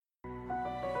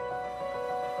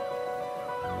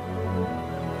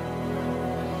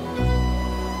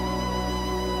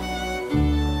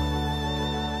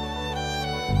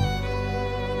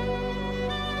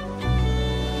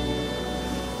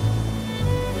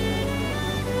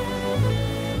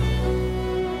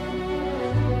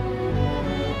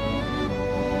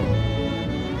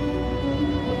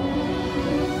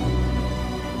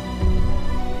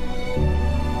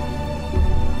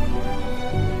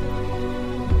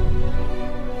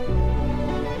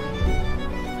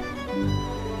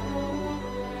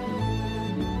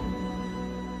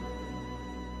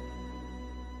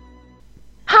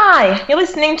Hi, you're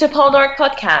listening to Poldark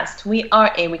Podcast. We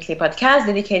are a weekly podcast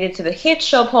dedicated to the hit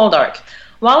show Poldark.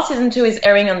 While Season 2 is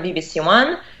airing on BBC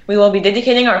One, we will be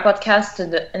dedicating our podcast to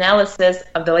the analysis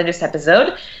of the latest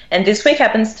episode, and this week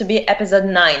happens to be episode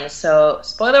 9, so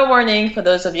spoiler warning for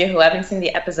those of you who haven't seen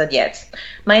the episode yet.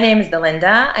 My name is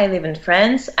Delinda, I live in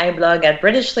France, I blog at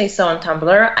British Lisa on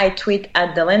Tumblr, I tweet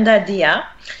at Delinda Dia,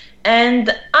 and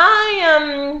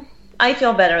I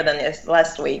feel better than this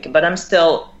last week, but I'm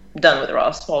still done with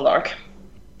Ross Poldark.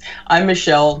 I'm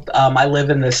Michelle. I live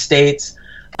in the States.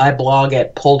 I blog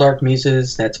at Poldark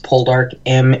Muses. That's Poldark,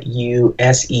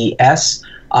 M-U-S-E-S.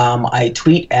 I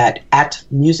tweet at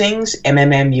Musings,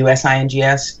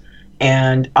 M-M-M-U-S-I-N-G-S.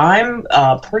 And I'm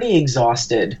pretty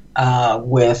exhausted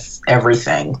with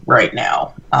everything right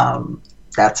now.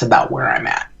 That's about where I'm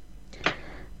at.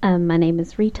 My name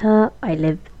is Rita. I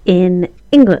live in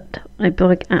England. I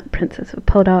blog at Princess of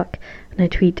Poldark, and I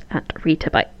tweet at Rita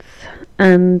Bites.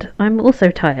 And I'm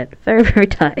also tired. Very, very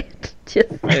tired.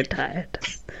 Just so tired.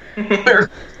 Of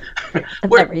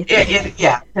everything.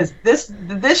 Yeah, because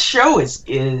this show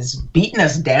is beating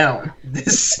us down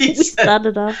this season. We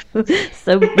started off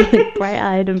so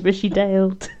bright-eyed and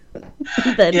bushy-tailed.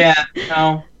 Yeah,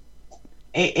 no.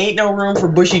 Ain't no room for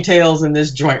bushy tails in this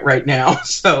joint right now.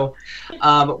 So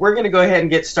we're going to go ahead and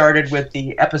get started with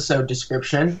the episode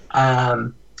description.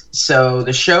 So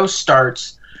the show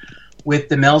starts with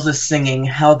Demelza singing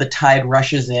How the Tide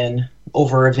Rushes In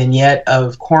over a vignette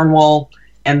of Cornwall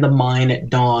and the mine at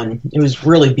dawn. It was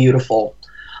really beautiful.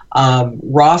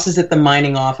 Ross is at the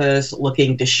mining office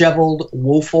looking disheveled,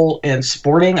 woeful, and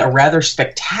sporting a rather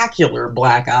spectacular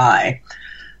black eye.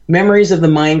 Memories of the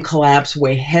mine collapse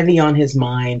weigh heavy on his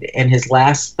mind, and his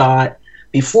last thought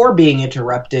before being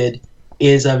interrupted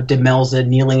is of Demelza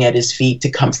kneeling at his feet to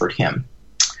comfort him.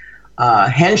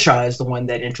 Henshaw is the one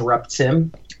that interrupts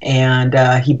him, and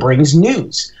he brings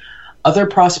news. Other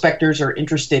prospectors are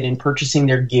interested in purchasing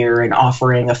their gear and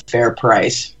offering a fair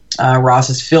price. Ross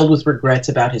is filled with regrets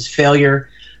about his failure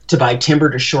to buy timber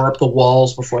to shore up the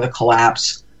walls before the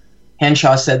collapse.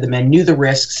 Henshaw said the men knew the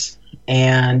risks,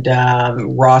 and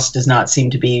Ross does not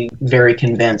seem to be very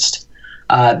convinced.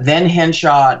 Then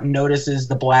Henshaw notices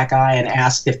the black eye and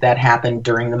asks if that happened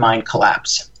during the mine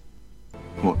collapse.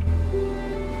 What?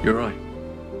 You're right.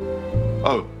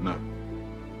 Oh, no.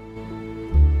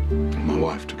 My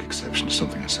wife took exception to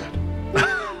something I said.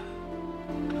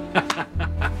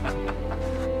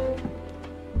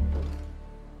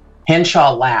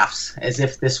 Henshaw laughs as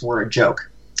if this were a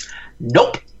joke.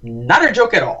 Nope, not a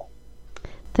joke at all.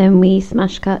 Then we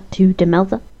smash cut to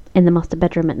Demelza in the master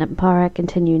bedroom at Nampara,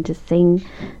 continuing to sing,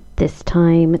 this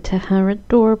time to her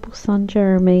adorable son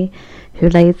Jeremy, who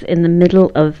lays in the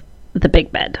middle of the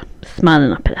big bed,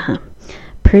 smiling up at her.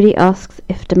 Prudy asks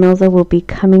if Demelza will be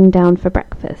coming down for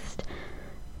breakfast.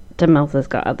 Demelza's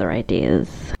got other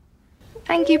ideas.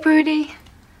 Thank you, Prudy.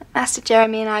 Master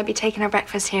Jeremy and I will be taking our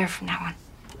breakfast here from now on.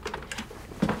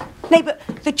 Nay, but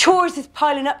the chores is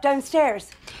piling up downstairs.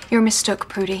 You're mistook,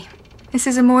 Prudy. This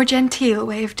is a more genteel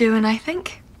way of doing, I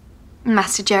think.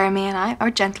 Master Jeremy and I are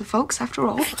gentlefolks, after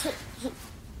all.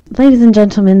 Ladies and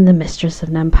gentlemen, the mistress of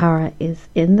Nampara is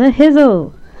in the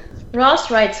hizzle.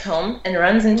 Ross rides home and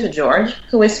runs into George,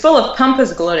 who is full of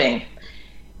pompous gloating.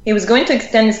 He was going to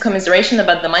extend his commiseration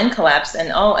about the mine collapse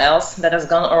and all else that has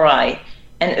gone awry,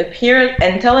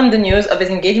 and tell him the news of his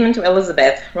engagement to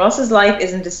Elizabeth. Ross's life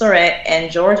is in disarray,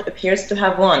 and George appears to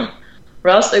have won.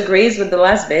 Ross agrees with the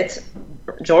last bit.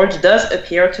 George does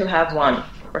appear to have won.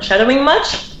 Foreshadowing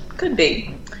much? Could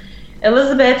be.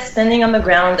 Elizabeth standing on the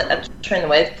ground at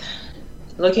Trenwith,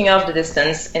 looking off the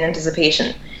distance in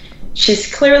anticipation.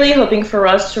 She's clearly hoping for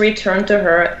Ross to return to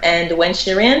her, and when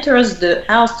she re-enters the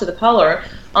house to the parlor,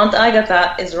 Aunt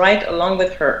Agatha is right along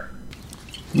with her.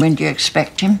 When do you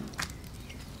expect him?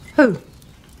 Who?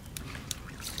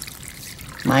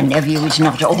 My nephew is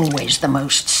not always the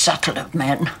most subtle of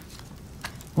men,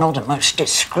 nor the most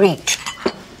discreet.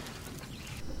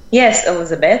 Yes,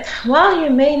 Elizabeth, while you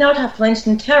may not have flinched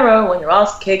in terror when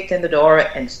Ross kicked in the door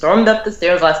and stormed up the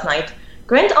stairs last night,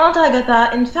 Grand Aunt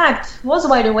Agatha, in fact, was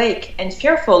wide awake and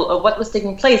fearful of what was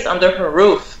taking place under her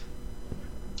roof.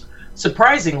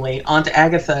 Surprisingly, Aunt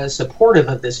Agatha is supportive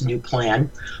of this new plan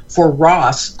for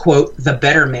Ross, quote, the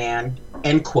better man,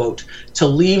 end quote, to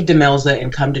leave Demelza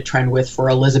and come to Trenwith for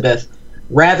Elizabeth,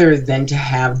 rather than to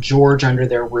have George under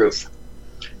their roof.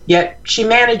 Yet she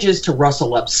manages to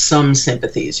rustle up some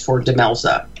sympathies for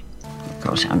Demelza. Of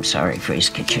course, I'm sorry for his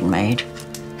kitchen maid.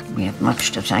 We have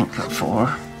much to thank her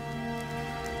for.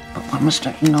 But one must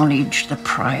acknowledge the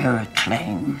prior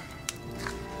claim.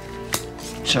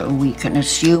 So we can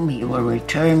assume he will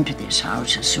return to this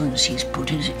house as soon as he's put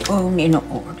his own in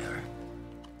order.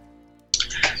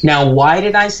 Now, why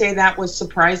did I say that was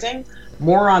surprising?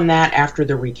 More on that after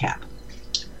the recap.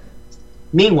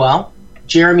 Meanwhile,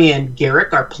 Jeremy and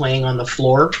Garrick are playing on the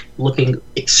floor, looking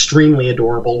extremely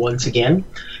adorable once again.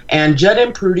 And Judd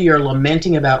and Prudy are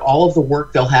lamenting about all of the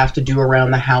work they'll have to do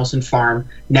around the house and farm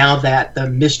now that the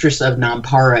mistress of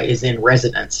Nampara is in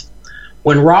residence.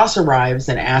 When Ross arrives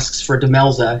and asks for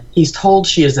Demelza, he's told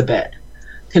she is abed.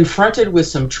 Confronted with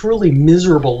some truly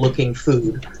miserable-looking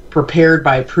food prepared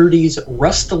by Prudy's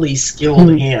rustily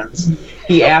skilled hands,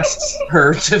 he asks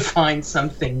her to find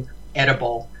something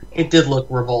edible. It did look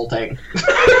revolting.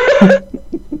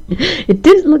 It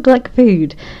didn't look like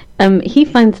food. He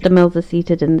finds Demelza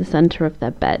seated in the centre of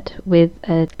their bed with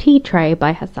a tea tray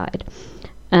by her side.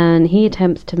 And he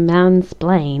attempts to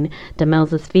mansplain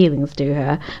Demelza's feelings to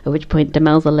her, at which point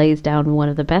Demelza lays down one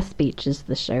of the best speeches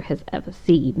the show has ever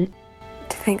seen.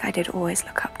 To think I did always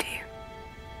look up to you,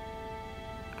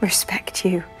 respect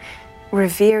you,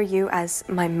 revere you as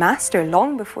my master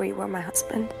long before you were my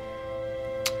husband.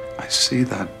 I see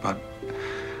that, but...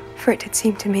 For it did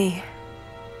seem to me,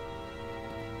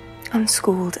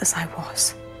 unschooled as I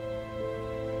was,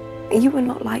 you were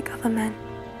not like other men.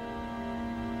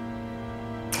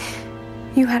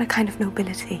 You had a kind of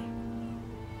nobility,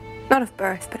 not of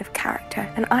birth, but of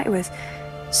character, and I was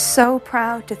so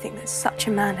proud to think that such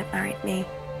a man had married me.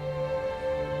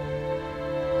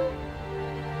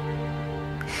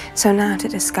 So now to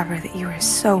discover that you are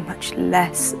so much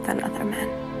less than other men,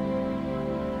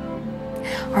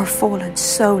 or fallen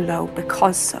so low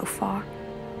because so far.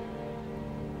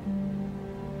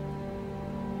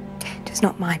 It is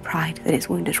not my pride that is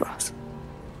wounded, Ross.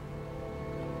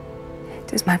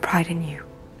 It is my pride in you.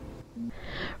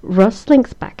 Ross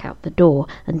slinks back out the door,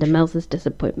 and Demelza's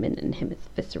disappointment in him is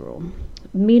visceral.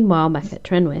 Meanwhile, back at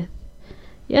Trenwith,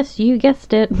 yes, you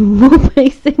guessed it, more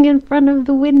pacing in front of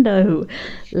the window,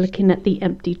 looking at the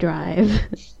empty drive,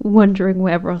 wondering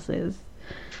where Ross is.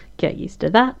 Get used to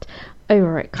that.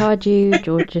 Over at Cardew,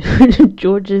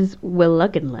 George's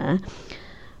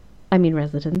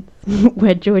residence,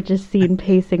 where George is seen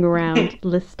pacing around,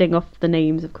 listing off the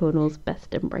names of Cornwall's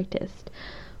best and brightest.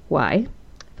 Why?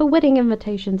 For wedding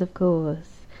invitations, of course.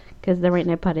 Because there ain't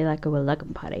no party like a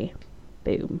Willuggan party.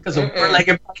 Boom. Because a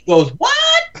Willuggan party goes,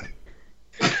 what?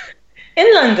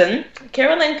 In London,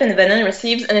 Caroline Penvennon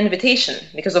receives an invitation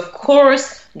because, of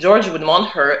course, George would want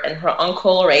her and her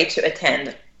uncle Ray to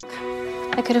attend.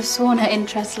 I could have sworn her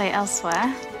interests lay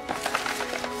elsewhere.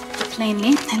 But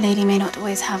plainly, a lady may not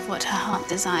always have what her heart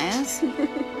desires.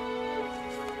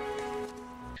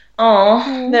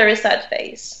 Oh, very sad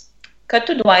face. Cut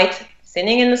to Dwight,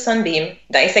 sitting in the sunbeam,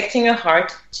 dissecting a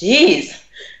heart. Jeez,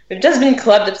 we've just been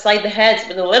clubbed upside the heads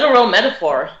with a literal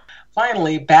metaphor.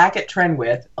 Finally, back at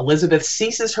Trenwith, Elizabeth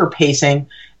ceases her pacing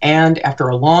and, after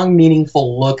a long,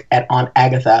 meaningful look at Aunt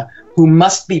Agatha, who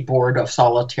must be bored of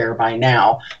solitaire by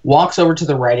now, walks over to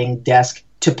the writing desk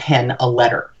to pen a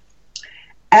letter.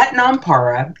 At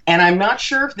Nampara, and I'm not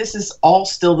sure if this is all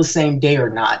still the same day or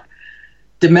not,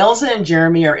 Demelza and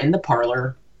Jeremy are in the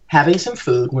parlor having some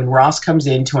food when Ross comes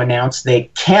in to announce they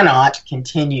cannot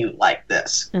continue like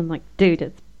this. I'm like, dude,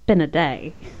 it's been a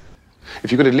day.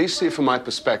 If you could at least see it from my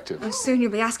perspective. Well, soon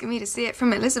you'll be asking me to see it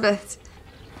from Elizabeth.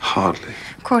 Hardly.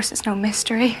 Of course, it's no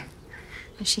mystery.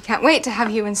 And she can't wait to have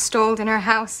you installed in her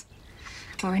house.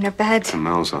 Or in her bed.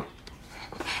 Demelza.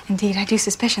 Indeed, I do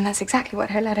suspicion that's exactly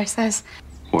what her letter says.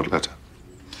 What letter?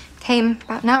 Came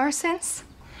about an hour since.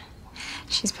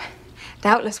 She's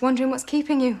doubtless wondering what's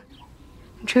keeping you.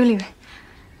 And truly,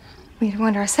 we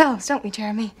wonder ourselves, don't we,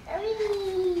 Jeremy?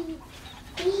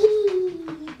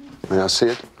 May I see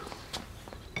it?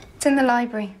 It's in the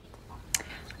library.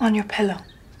 On your pillow.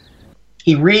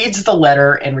 He reads the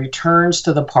letter and returns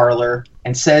to the parlor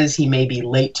and says he may be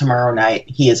late tomorrow night.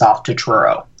 He is off to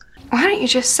Truro. Why don't you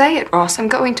just say it, Ross? I'm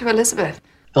going to Elizabeth.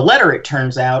 The letter, it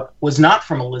turns out, was not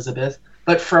from Elizabeth,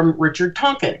 but from Richard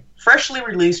Tonkin, freshly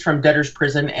released from debtor's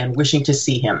prison and wishing to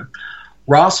see him.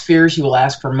 Ross fears he will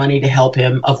ask for money to help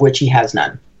him, of which he has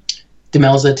none.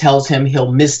 Demelza tells him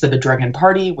he'll miss the Bedregan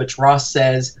party, which Ross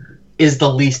says is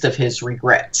the least of his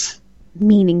regrets.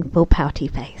 Meaningful pouty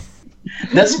face.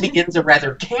 Thus begins a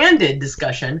rather candid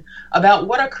discussion about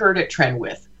what occurred at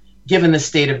Trenwith, given the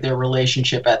state of their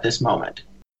relationship at this moment.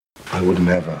 I would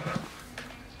never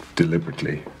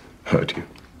deliberately hurt you.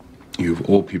 You of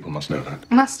all people must know that.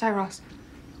 Must I, Ross?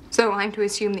 So I'm to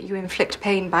assume that you inflict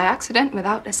pain by accident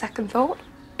without a second thought?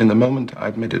 In the moment I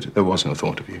admitted there was no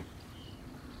thought of you.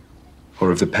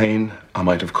 Or of the pain I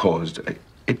might have caused.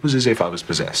 It was as if I was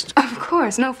possessed. Of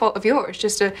course, no fault of yours.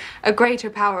 Just a greater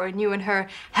power in you and her,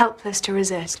 helpless to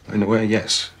resist. In a way,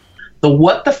 yes. The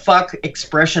what the fuck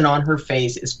expression on her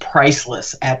face is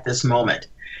priceless at this moment.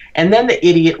 And then the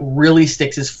idiot really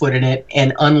sticks his foot in it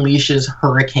and unleashes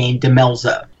Hurricane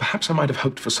Demelza. Perhaps I might have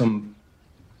hoped for some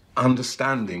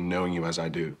understanding, knowing you as I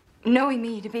do. Knowing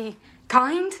me to be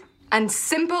kind and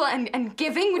simple and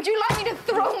giving, would you like me to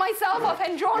throw myself off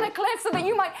Hendrona Cliff so that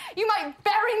you might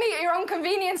bury me at your own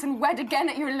convenience and wed again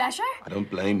at your leisure? I don't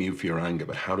blame you for your anger,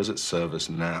 but how does it serve us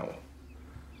now?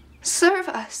 Serve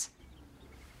us?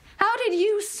 How did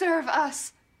you serve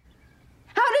us?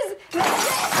 How does this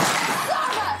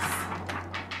serve us?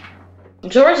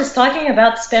 George is talking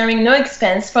about sparing no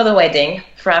expense for the wedding,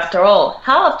 for after all,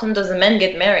 how often does a man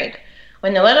get married?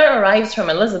 When the letter arrives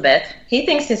from Elizabeth, he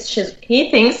thinks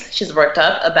she's worked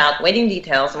up about wedding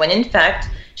details, when in fact,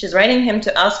 she's writing him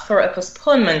to ask for a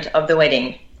postponement of the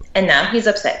wedding. And now he's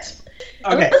upset.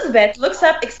 Okay. Elizabeth looks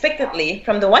up expectantly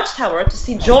from the watchtower to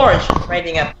see George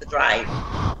riding up the drive.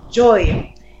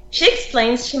 Joy. She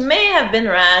explains she may have been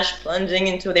rash plunging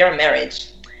into their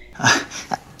marriage.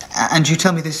 And you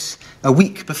tell me this a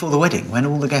week before the wedding, when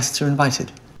all the guests are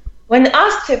invited? When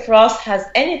asked if Ross has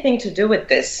anything to do with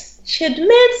this, she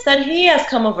admits that he has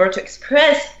come over to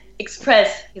express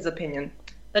his opinion.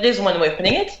 That is one way of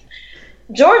putting it.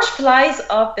 George flies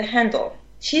off the handle.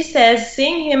 She says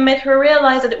seeing him made her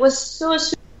realize that it was so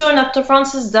soon after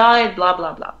Francis died, blah,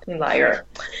 blah, blah. Liar.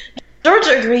 George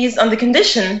agrees on the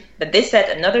condition that they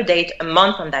set another date a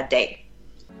month from that day.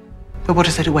 But what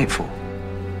is there to wait for?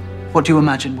 What do you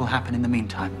imagine will happen in the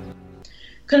meantime?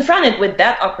 Confronted with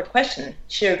that awkward question,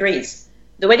 she agrees.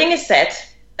 The wedding is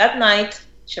set. That night,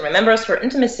 she remembers her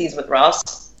intimacies with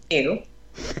Ross. Ew.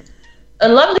 A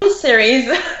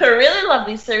really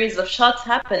lovely series of shots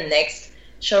happen next,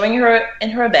 showing her in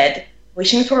her bed,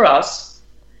 wishing for Ross,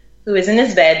 who is in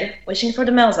his bed, wishing for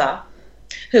Demelza,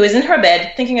 who is in her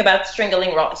bed, thinking about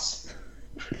strangling Ross.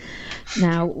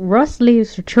 Now, Ross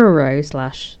leaves Truro /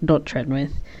 not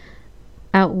Trenwith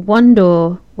out one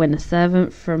door when a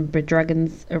servant from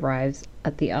Bedragans arrives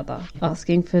at the other,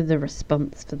 asking for the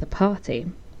response for the party.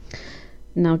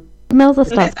 Now, Demelza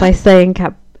starts by saying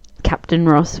Captain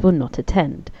Ross will not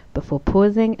attend, before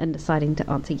pausing and deciding to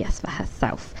answer yes for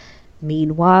herself.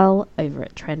 Meanwhile, over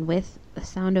at Trenwith, the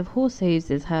sound of horse hooves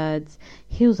is heard,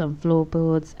 heels on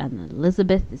floorboards, and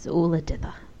Elizabeth is all a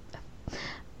dither.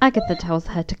 Agatha tells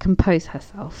her to compose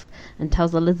herself, and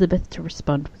tells Elizabeth to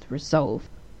respond with resolve,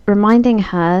 reminding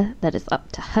her that it's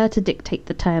up to her to dictate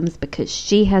the terms because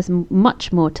she has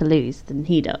much more to lose than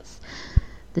he does.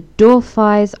 The door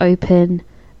flies open,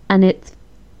 and it's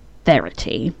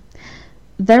Verity.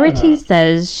 Verity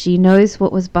says she knows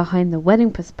what was behind the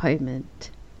wedding postponement,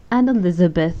 and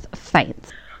Elizabeth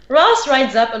faints. Ross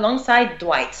rides up alongside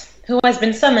Dwight, who has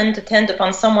been summoned to tend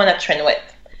upon someone at Trenwith.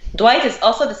 Dwight is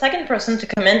also the second person to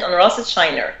comment on Ross's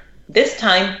shiner. This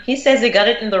time, he says he got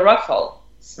it in the rockfall.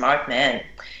 Smart man.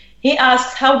 He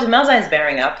asks how Demelza is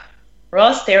bearing up.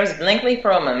 Ross stares blankly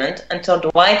for a moment until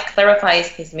Dwight clarifies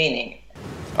his meaning.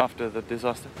 After the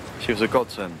disaster, she was a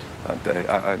godsend that day.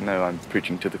 I know I'm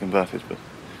preaching to the converted, but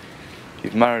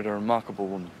you've married a remarkable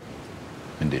woman.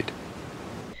 Indeed.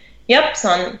 Yep,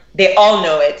 son. They all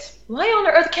know it. Why on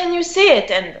earth can you see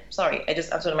it? And, sorry, I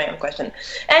just answered my own question.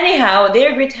 Anyhow, they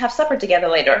agree to have supper together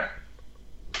later.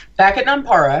 Back at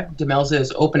Nampara, Demelza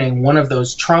is opening one of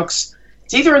those trunks.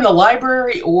 It's either in the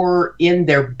library or in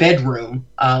their bedroom,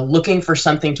 looking for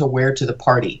something to wear to the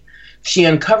party. She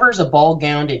uncovers a ball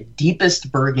gown in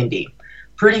deepest burgundy.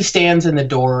 Pretty stands in the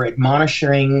door,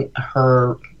 admonishing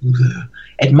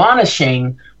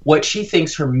what she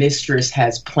thinks her mistress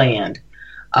has planned.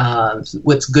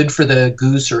 What's good for the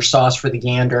goose or sauce for the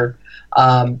gander.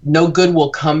 No good will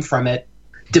come from it.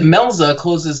 Demelza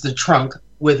closes the trunk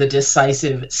with a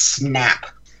decisive snap.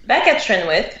 Back at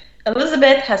Trenwith,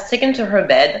 Elizabeth has taken to her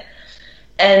bed,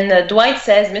 and Dwight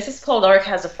says Mrs. Poldark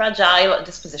has a fragile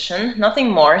disposition, nothing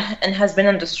more, and has been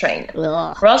under strain.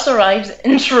 Ugh. Ross arrives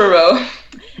in Truro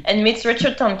and meets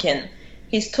Richard Tonkin.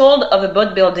 He's told of a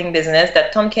boat building business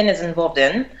that Tonkin is involved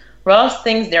in. Ross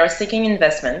thinks they are seeking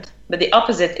investment, but the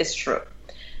opposite is true.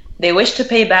 They wish to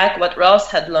pay back what Ross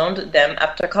had loaned them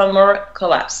after Culmore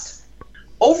collapsed.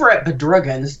 Over at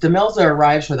Bedragans, Demelza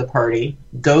arrives for the party,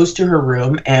 goes to her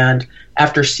room, and,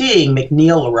 after seeing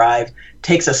McNeil arrive,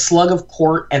 takes a slug of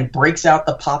port and breaks out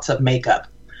the pots of makeup.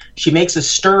 She makes a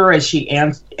stir as she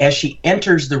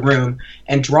enters the room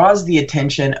and draws the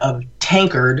attention of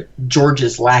Tankard,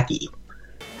 George's lackey.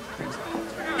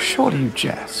 Surely you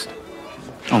jest.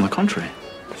 On the contrary.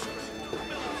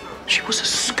 She was a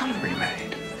scullery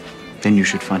maid. Then you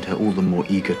should find her all the more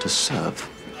eager to serve.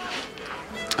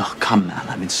 Oh, come, man,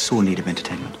 I'm in sore need of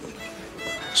entertainment.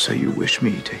 So you wish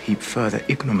me to heap further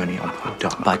ignominy on poor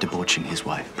Doug? By debauching his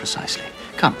wife, precisely.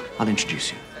 Come, I'll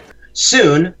introduce you.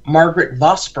 Soon, Margaret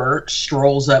Vosper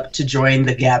strolls up to join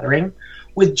the gathering,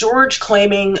 with George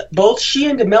claiming both she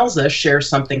and Demelza share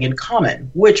something in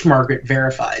common, which Margaret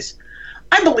verifies.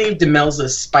 I believe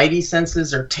Demelza's spidey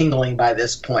senses are tingling by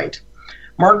this point.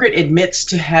 Margaret admits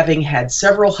to having had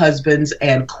several husbands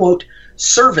and, quote,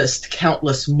 serviced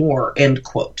countless more, end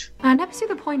quote. I never see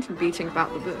the point in beating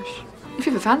about the bush. If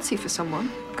you have a fancy for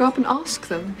someone, go up and ask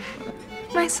them.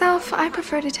 Myself, I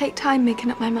prefer to take time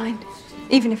making up my mind.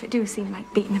 Even if it do seem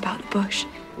like beating about the bush.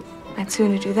 I'd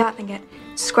sooner do that than get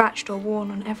scratched or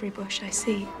worn on every bush I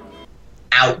see.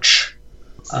 Ouch.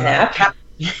 Captain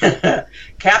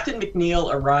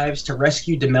McNeil arrives to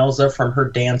rescue Demelza from her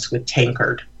dance with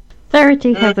Tankard.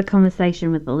 Verity has a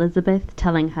conversation with Elizabeth,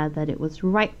 telling her that it was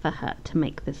right for her to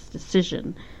make this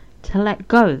decision, to let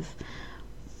go of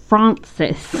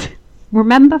Francis.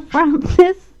 Remember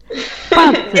Francis?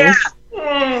 Francis.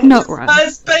 Yeah. Not right.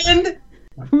 Husband.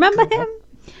 Remember him?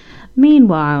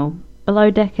 Meanwhile, below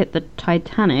deck at the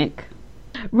Titanic,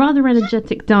 rather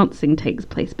energetic dancing takes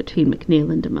place between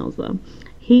McNeil and Demelza.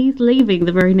 He's leaving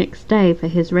the very next day for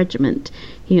his regiment.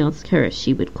 He asks her if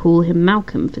she would call him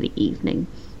Malcolm for the evening.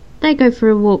 They go for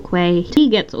a walkway. He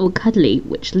gets all cuddly,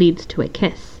 which leads to a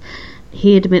kiss.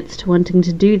 He admits to wanting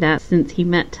to do that since he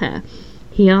met her.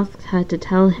 He asks her to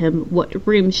tell him what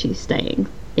room she's staying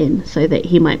in so that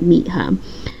he might meet her.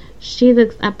 She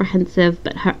looks apprehensive,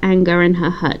 but her anger and her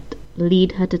hurt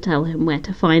lead her to tell him where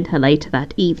to find her later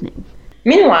that evening.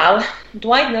 Meanwhile,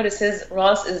 Dwight notices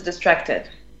Ross is distracted.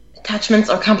 Attachments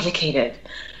are complicated.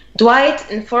 Dwight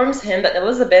informs him that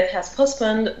Elizabeth has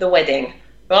postponed the wedding.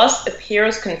 Ross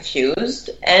appears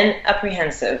confused and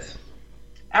apprehensive.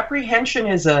 Apprehension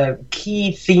is a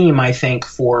key theme, I think,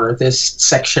 for this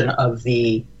section of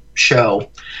the show.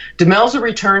 Demelza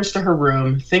returns to her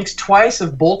room, thinks twice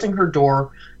of bolting her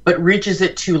door, but reaches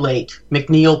it too late.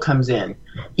 McNeil comes in.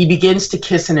 He begins to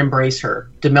kiss and embrace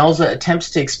her. Demelza attempts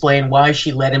to explain why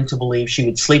she led him to believe she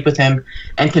would sleep with him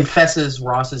and confesses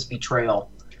Ross's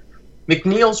betrayal.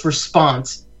 McNeil's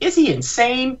response, "Is he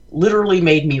insane?" literally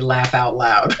made me laugh out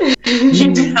loud.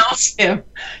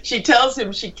 She tells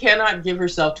him she cannot give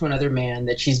herself to another man,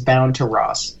 that she's bound to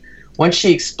Ross. Once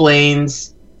she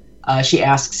explains, she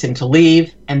asks him to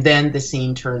leave, and then the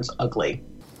scene turns ugly.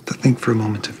 But think for a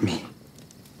moment of me,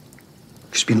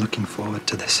 who's been looking forward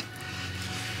to this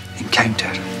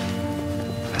encounter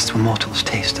as to a mortal's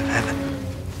taste of heaven.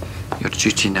 Your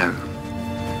duty now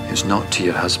is not to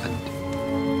your husband,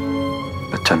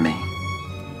 but to me.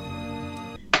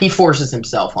 He forces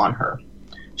himself on her.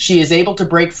 She is able to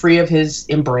break free of his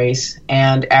embrace,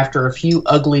 and after a few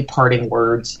ugly parting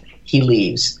words, he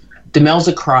leaves.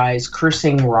 Demelza cries,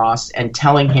 cursing Ross and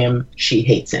telling him she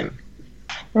hates him.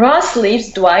 Ross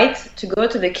leaves Dwight to go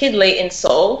to the Kidley in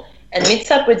Seoul and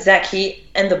meets up with Zaki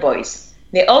and the boys.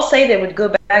 They all say they would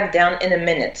go back down in a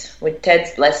minute, with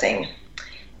Ted's blessing.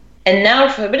 And now,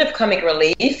 for a bit of comic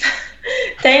relief,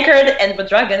 Tankard and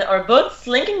Bedragon are both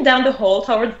slinking down the hall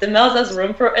towards Demelza's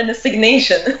room for an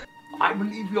assignation. I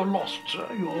believe you're lost, sir.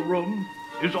 Your room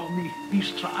is on the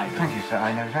east side. Thank you, sir.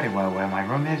 I know very well where my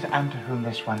room is and to whom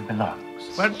this one belongs.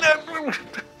 But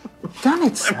damn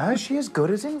it, sir. She as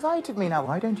good as invited me. Now,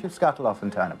 why don't you scuttle off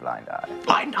and turn a blind eye?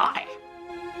 Blind eye?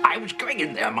 I was going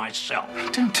in there myself.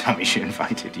 Don't tell me she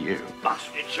invited you. Lost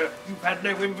it, sir. You've had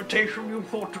no invitation. You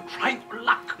thought to try your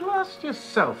luck. Lost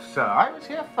yourself, sir. I was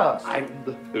here first. I'm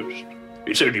the host.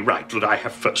 It's only right that I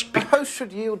have first pick. The host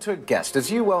should yield to a guest,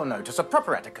 as you well know, 'tis a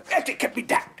proper etiquette. Etiquette be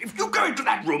damned. If you go into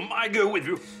that room, I go with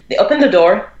you. They open the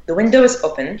door, the window is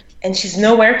open, and she's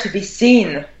nowhere to be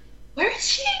seen. Where is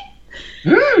she?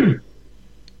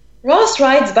 Ross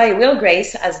rides by Will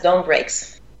Grace as dawn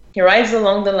breaks. He rides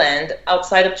along the land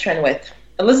outside of Trenwith.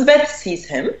 Elizabeth sees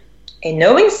him, a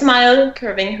knowing smile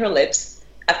curving her lips.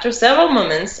 After several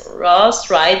moments, Ross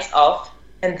rides off,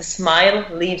 and the smile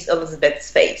leaves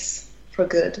Elizabeth's face for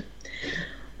good.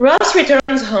 Ross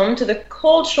returns home to the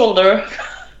cold shoulder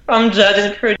from Judd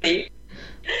and Prudy,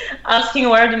 asking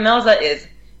where Demelza is.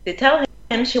 They tell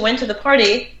him she went to the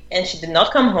party and she did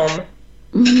not come home.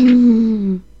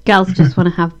 Girls just want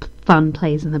to have fun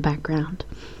plays in the background.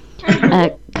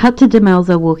 Cut to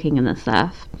Demelza walking in the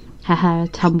surf. Her hair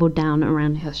tumbled down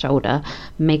around her shoulder,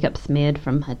 makeup smeared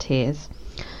from her tears.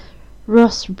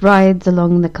 Ross rides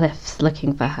along the cliffs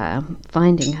looking for her.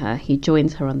 Finding her, he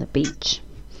joins her on the beach.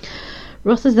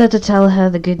 Ross is there to tell her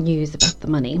the good news about the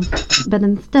money, but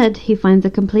instead he finds a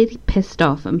completely pissed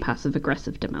off and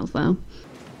passive-aggressive Demelza.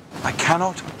 I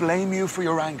cannot blame you for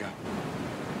your anger,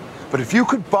 but if you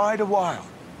could bide a while,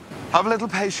 have a little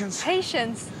patience.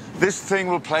 Patience? This thing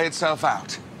will play itself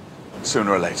out,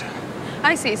 sooner or later.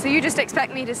 I see. So you just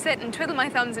expect me to sit and twiddle my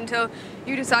thumbs until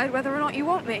you decide whether or not you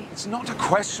want me? It's not a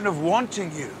question of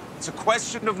wanting you. It's a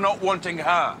question of not wanting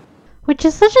her. Which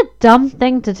is such a dumb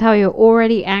thing to tell your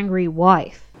already angry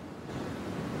wife.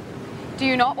 Do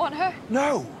you not want her?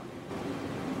 No.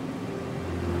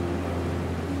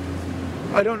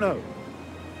 I don't know.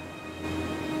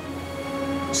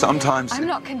 Sometimes... I'm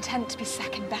not content to be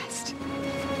second best.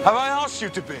 Have I asked you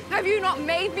to be? Have you not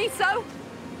made me so?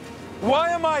 Why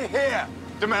am I here,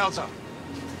 Demelza?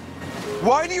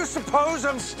 Why do you suppose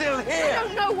I'm still here? I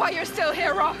don't know why you're still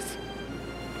here, Ross.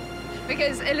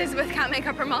 Because Elizabeth can't make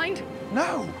up her mind?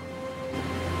 No.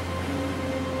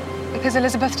 Because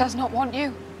Elizabeth does not want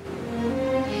you.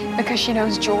 Because she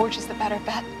knows George is the better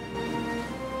bet.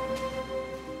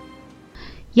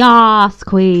 Yas,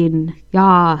 Queen.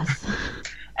 Yas.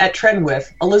 At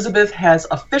Trenwith, Elizabeth has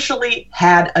officially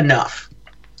had enough.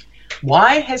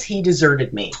 Why has he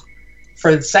deserted me?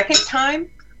 For the second time,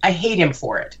 I hate him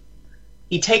for it.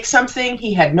 He takes something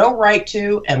he had no right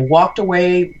to and walked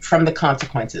away from the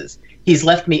consequences. He's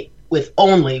left me with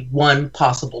only one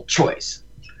possible choice.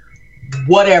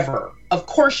 Whatever. Of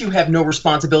course you have no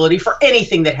responsibility for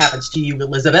anything that happens to you,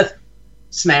 Elizabeth.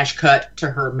 Smash cut to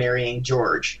her marrying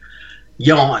George.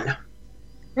 Yawn.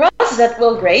 Ross is at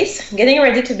Will Grace, getting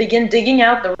ready to begin digging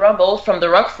out the rubble from the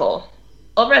rockfall.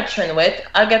 Over at Trenwith,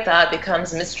 Agatha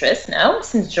becomes mistress now,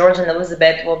 since George and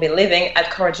Elizabeth will be living at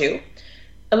Cardew.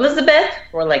 Elizabeth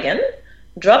Warlegan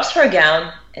drops her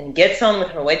gown and gets on with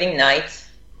her wedding night,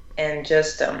 and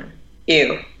just,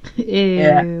 ew.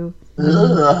 Ew.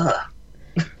 Yeah.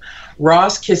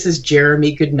 Ross kisses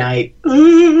Jeremy goodnight.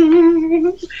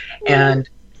 And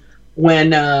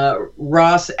when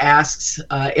Ross asks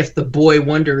if the boy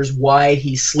wonders why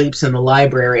he sleeps in the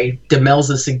library,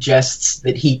 Demelza suggests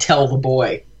that he tell the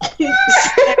boy.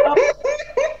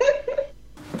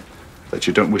 That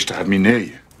you don't wish to have me near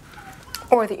you.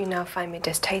 Or that you now find me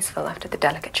distasteful after the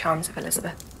delicate charms of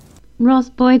Elizabeth. Ross,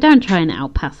 boy, don't try and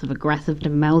out passive-aggressive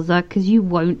Demelza, because you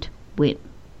won't win.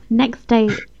 Next day,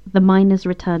 the miners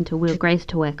return to Will Grace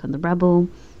to work on the rubble.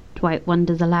 Dwight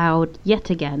wonders aloud, yet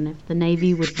again, if the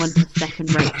Navy would want a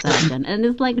second-rate surgeon. And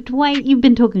it's like, Dwight, you've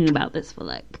been talking about this for,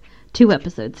 2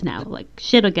 episodes now.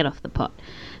 Shit or get off the pot.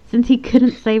 Since he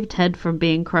couldn't save Ted from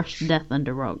being crushed to death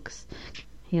under rocks.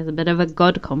 He has a bit of a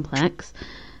god complex.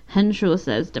 Henshaw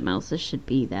says Demelza should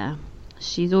be there.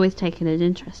 She's always taken an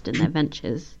interest in their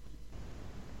ventures.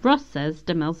 Ross says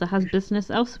Demelza has business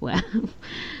elsewhere.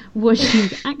 What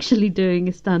she's actually doing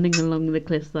is standing along the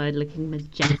cliffside looking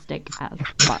majestic as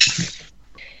fuck.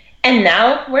 And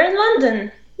now we're in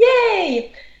London.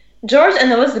 Yay! George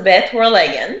and Elizabeth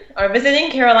Warlegan are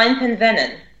visiting Caroline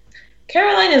Penvennon.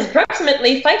 Caroline is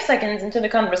approximately 5 seconds into the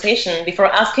conversation before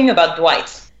asking about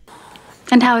Dwight.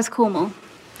 And how is Cornwall?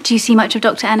 Do you see much of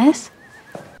Dr. Ennis?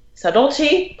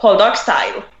 Subtlety, Poldark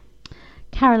style.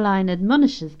 Caroline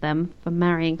admonishes them for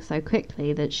marrying so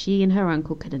quickly that she and her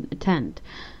uncle couldn't attend.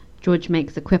 George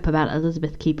makes a quip about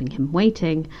Elizabeth keeping him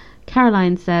waiting.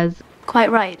 Caroline says,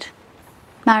 "Quite right.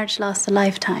 Marriage lasts a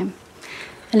lifetime.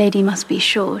 A lady must be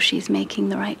sure she's making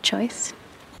the right choice."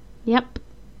 Yep,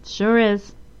 sure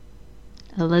is.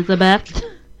 Elizabeth.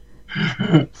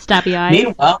 Stabby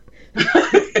eyes.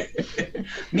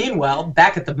 Meanwhile,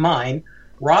 back at the mine,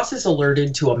 Ross is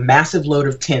alerted to a massive load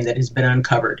of tin that has been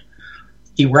uncovered.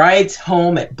 He rides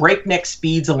home at breakneck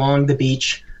speeds along the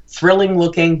beach, thrilling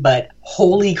looking, but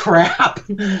holy crap,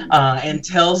 and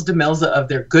tells Demelza of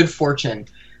their good fortune.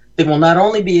 They will not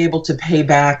only be able to pay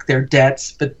back their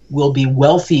debts, but will be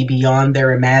wealthy beyond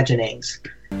their imaginings.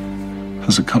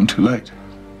 Has it come too late?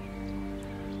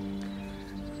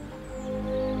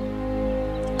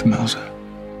 Demelza.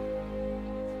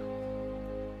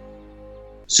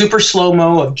 Super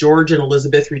slow-mo of George and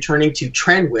Elizabeth returning to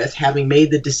Trenwith, having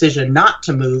made the decision not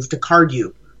to move to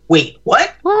Cardew. Wait,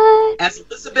 what? What? As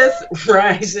Elizabeth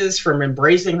rises from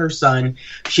embracing her son,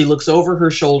 she looks over her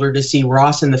shoulder to see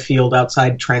Ross in the field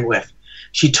outside Trenwith.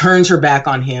 She turns her back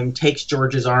on him, takes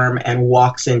George's arm, and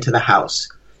walks into the house.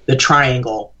 The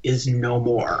triangle is no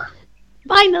more.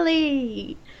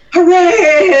 Finally!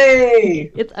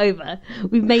 Hooray! It's over.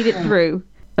 We've made it through.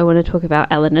 I want to talk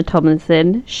about Eleanor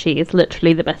Tomlinson. She is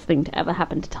literally the best thing to ever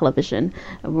happen to television.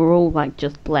 And we're all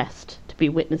just blessed to be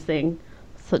witnessing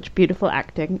such beautiful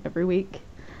acting every week.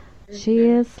 She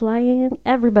is slaying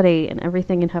everybody and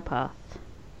everything in her path.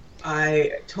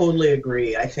 I totally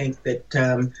agree. I think that,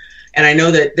 and I know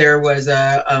that there was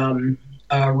a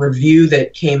review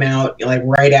that came out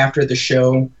right after the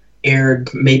show aired,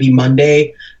 maybe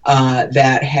Monday,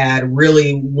 that had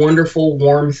really wonderful,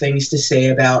 warm things to say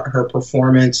about her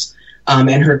performance.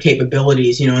 and her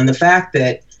capabilities, and the fact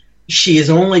that she is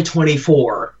only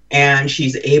 24 and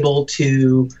she's able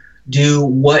to do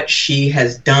what she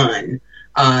has done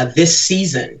this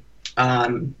season,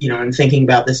 and thinking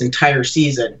about this entire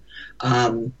season,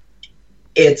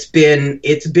 it's been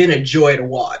a joy to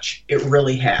watch. It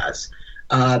really has,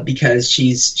 because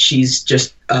she's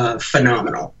just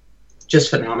phenomenal, just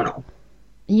phenomenal.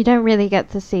 You don't really get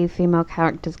to see female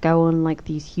characters go on like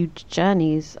these huge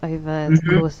journeys over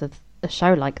the course of a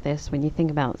show like this. When you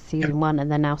think about season 1 and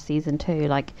then now season 2,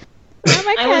 like.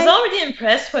 I was already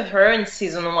impressed with her in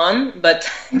season 1, but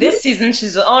this season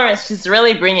she's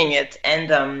really bringing it,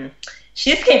 and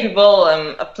she's capable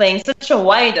of playing such a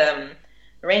wide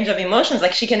range of emotions.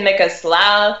 Like, she can make us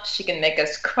laugh, she can make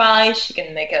us cry, she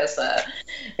can make us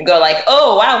go like,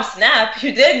 "Oh wow, snap,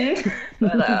 you didn't!"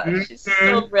 But she's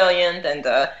so brilliant, and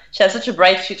she has such a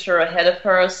bright future ahead of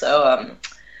her. So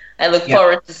I look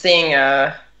forward to seeing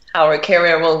how her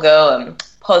career will go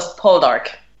post Poldark.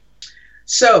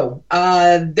 So,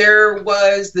 there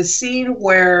was the scene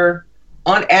where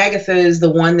Aunt Agatha is the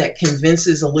one that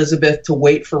convinces Elizabeth to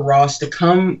wait for Ross to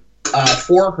come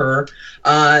for her.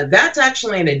 That's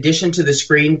actually an addition to the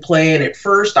screenplay, and at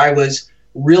first I was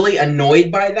really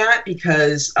annoyed by that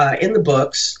because in the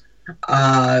books,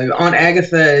 Aunt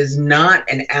Agatha is not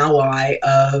an ally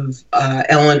of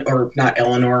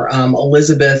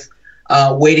Elizabeth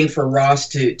waiting for Ross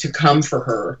to come for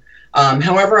her.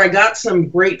 However, I got some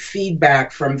great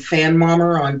feedback from Fan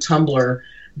Mommer on Tumblr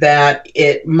that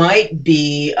it might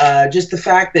be just the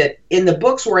fact that in the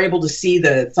books we're able to see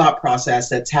the thought process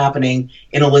that's happening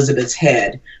in Elizabeth's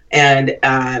head. And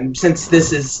since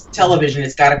this is television,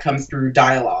 it's got to come through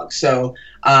dialogue. So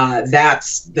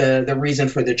that's the reason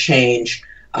for the change.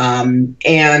 And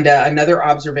another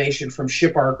observation from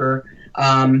Shiparker,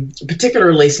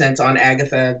 particularly since Aunt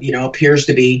Agatha, appears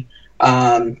to be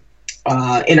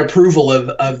in approval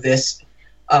of this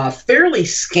fairly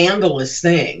scandalous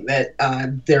thing that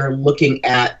they're looking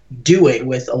at doing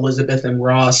with Elizabeth and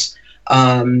Ross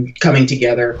coming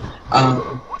together,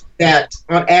 that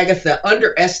Aunt Agatha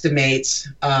underestimates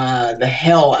the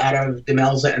hell out of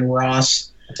Demelza and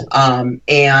Ross,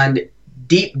 and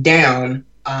deep down,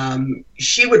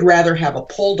 she would rather have a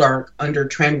Poldark under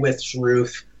Trenwith's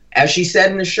roof, as she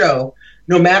said in the show,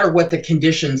 no matter what the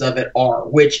conditions of it are,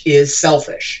 which is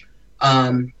selfish.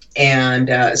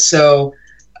 So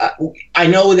I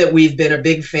know that we've been a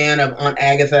big fan of Aunt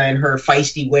Agatha and her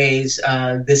feisty ways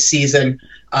this season,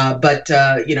 but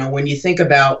when you think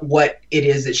about what it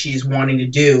is that she's wanting to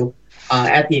do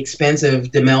at the expense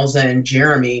of Demelza and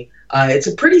Jeremy, it's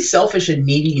a pretty selfish and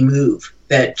needy move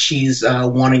that she's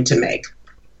wanting to make.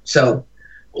 So,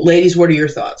 ladies, what are your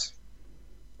thoughts?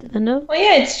 Well,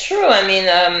 yeah, it's true. I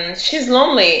mean, she's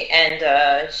lonely,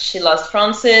 and she lost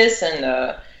Francis, and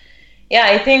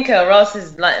I think Ross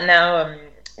is now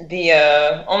the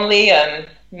only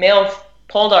male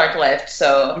Poldark left.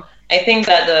 So I think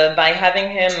that by having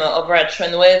him over at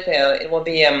Trenwith, it will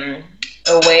be a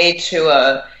way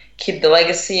to keep the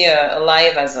legacy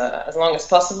alive as long as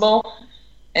possible.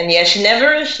 And yeah, she's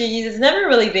never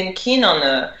really been keen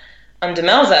on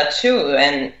Demelza too.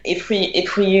 And if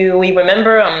we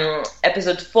remember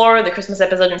episode 4, the Christmas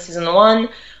episode in season 1,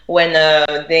 when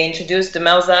they introduced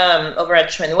Demelza over at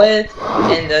Trenwith,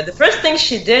 and the first thing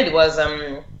she did was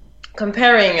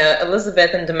comparing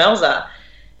Elizabeth and Demelza.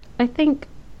 I think,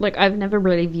 I've never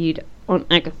really viewed Aunt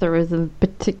Agatha as a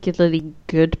particularly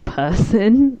good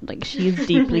person. She's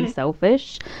deeply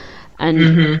selfish,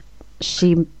 and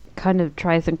she kind of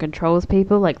tries and controls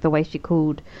people, like the way she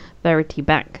called Verity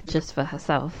back just for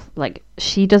herself.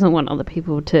 She doesn't want other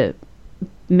people to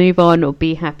move on or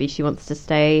be happy. She wants to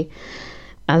stay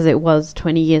as it was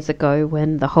 20 years ago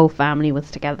when the whole family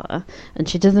was together, and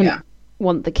she doesn't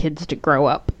want the kids to grow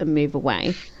up and move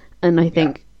away. And I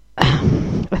think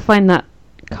I find that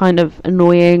kind of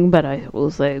annoying, but I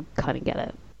also kind of get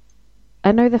it.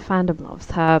 I know the fandom loves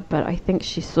her, but I think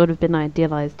she's sort of been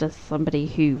idealized as somebody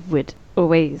who would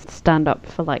always stand up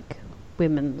for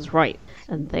women's rights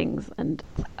and things, and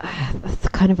that's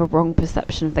kind of a wrong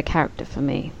perception of the character for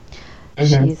me.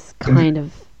 She's kind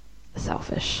of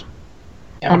selfish.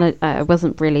 And I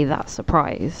wasn't really that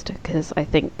surprised, because I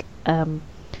think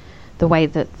the way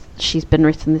that she's been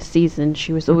written this season,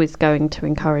 she was always going to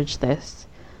encourage this,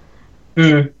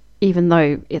 even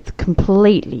though it's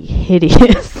completely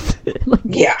hideous.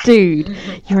 Dude,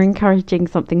 you're encouraging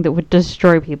something that would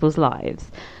destroy people's lives.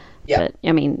 But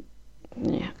I mean,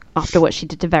 after what she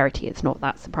did to Verity, it's not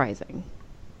that surprising.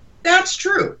 That's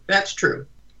true.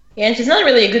 Yeah, and she's not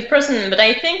really a good person, but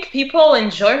I think people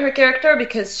enjoy her character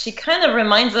because she kind of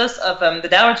reminds us of the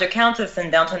Dowager Countess in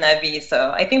Downton Abbey,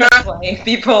 so I think that's why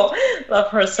people love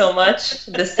her so much.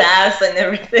 The sass and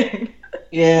everything.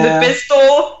 Yeah. The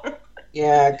pistol.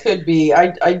 Yeah, it could be.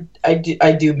 I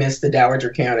do miss the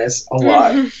Dowager Countess a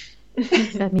lot.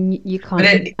 I mean, you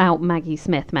can't out Maggie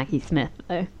Smith,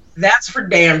 though. That's for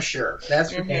damn sure.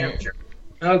 That's for damn sure.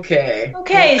 Okay.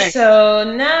 Okay,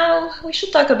 so now we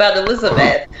should talk about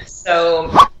Elizabeth.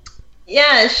 So,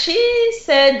 yeah, she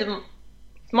said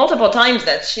multiple times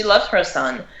that she loved her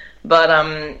son,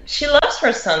 but she loves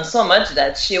her son so much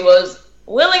that she was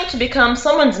willing to become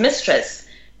someone's mistress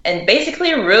and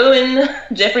basically ruin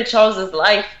Geoffrey Charles's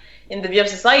life in the view of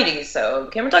society. So,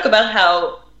 can we talk about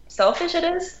how selfish it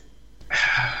is?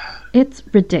 It's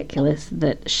ridiculous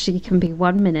that she can be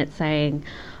 1 minute saying,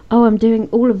 "Oh, I'm doing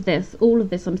all of this,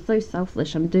 I'm so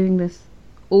selfish, I'm doing this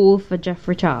all for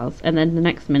Geoffrey Charles," and then the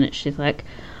next minute she's like,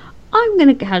 "I'm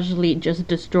gonna casually just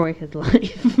destroy his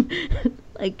life."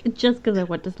 Like, just because I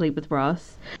want to sleep with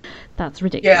Ross. That's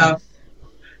ridiculous.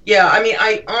 Yeah, I mean,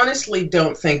 I honestly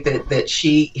don't think that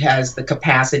she has the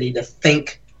capacity to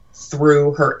think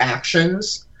through her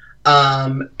actions,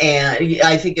 and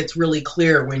I think it's really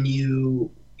clear when you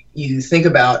think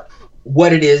about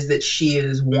what it is that she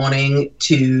is wanting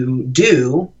to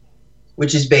do,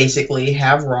 which is basically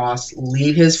have Ross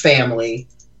leave his family,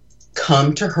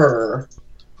 come to her.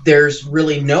 There's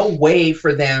really no way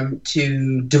for them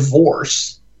to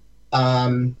divorce,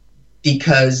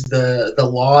 because the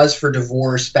laws for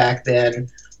divorce back then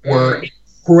were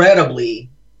incredibly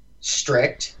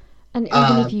strict. And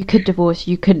even if you could divorce,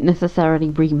 you couldn't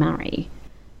necessarily remarry.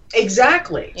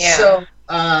 Exactly. Yeah. So,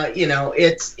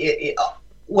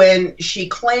 when she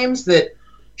claims that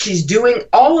she's doing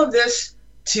all of this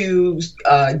to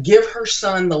give her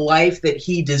son the life that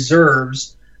he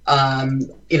deserves,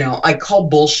 I call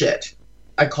bullshit.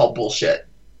 I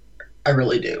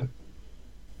really do.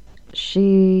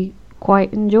 She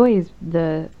quite enjoys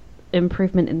the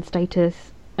improvement in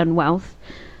status and wealth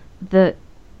that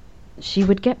she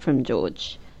would get from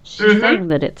George. She's saying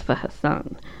that it's for her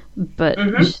son, but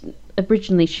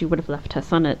originally she would have left her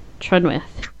son at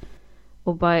Trenwith,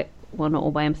 not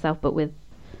all by himself, but with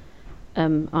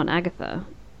Aunt Agatha.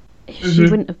 She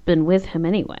wouldn't have been with him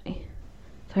anyway.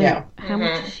 So how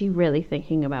much is she really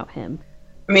thinking about him?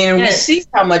 I mean, we see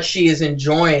how much she is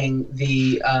enjoying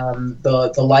the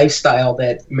lifestyle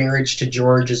that marriage to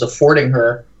George is affording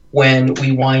her when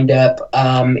we wind up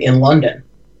in London.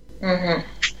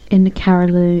 In the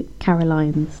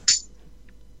Carolines.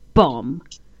 Bomb.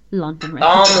 London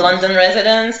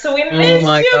residence. So we missed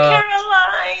you,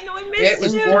 Caroline. We missed you. It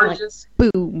was gorgeous.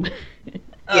 Boom.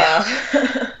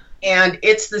 Yeah. And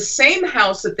it's the same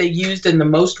house that they used in the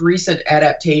most recent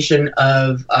adaptation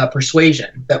of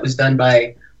Persuasion that was done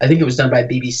by, I think it was done by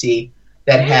BBC,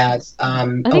 that has, I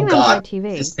think that was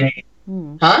ITV. His name.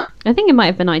 Huh? I think it might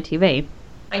have been ITV.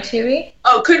 ITV?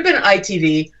 Oh, it could have been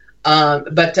ITV.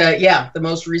 But the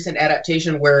most recent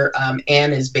adaptation where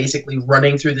Anne is basically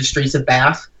running through the streets of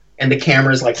Bath and the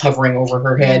camera is like hovering over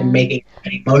her head and making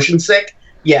me motion sick.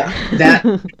 Yeah, that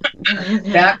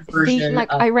version. See,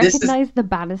 I recognize the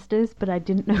banisters, but I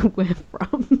didn't know where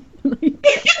from.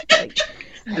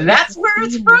 That's where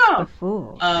it's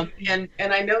from. And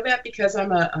I know that because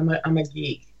I'm a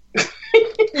geek.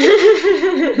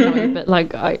 No, but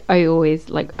I always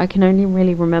I can only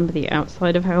really remember the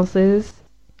outside of houses.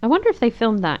 I wonder if they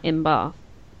filmed that in Bath.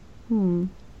 I don't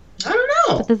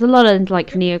know. But there's a lot of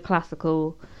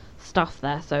neoclassical stuff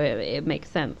there, so it makes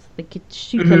sense. They could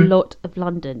shoot a lot of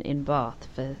London in Bath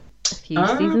for a few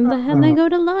seasons, and they go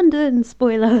to London.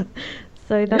 Spoiler.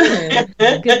 So that's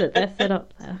good that they're set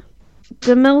up there.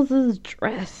 Demelza's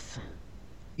dress.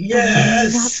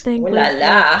 Yes. That thing Ooh la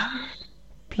la.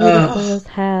 Beautiful as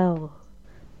hell.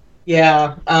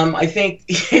 Yeah, I think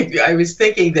I was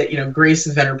thinking that Grace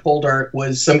Venner Poldark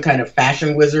was some kind of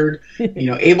fashion wizard,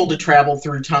 able to travel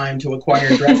through time to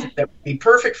acquire dresses that would be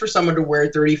perfect for someone to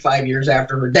wear 35 years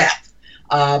after her death.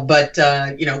 But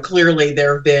clearly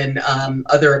there have been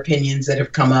other opinions that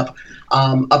have come up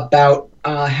about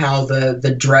how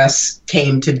the dress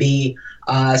came to be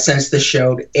since the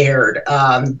show aired.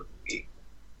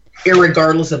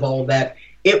 Irregardless of all that,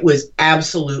 it was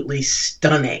absolutely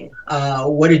stunning.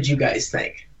 What did you guys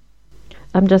think?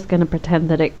 I'm just going to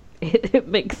pretend that it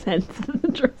makes sense that the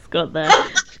dress got there.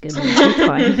 It's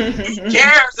fine. Who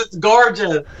cares? It's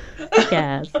gorgeous.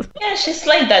 Yes. Yeah, she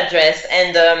slayed that dress.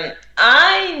 And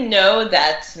I know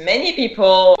that many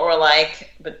people were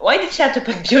like, but why did she have to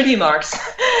put beauty marks?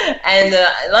 And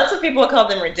lots of people called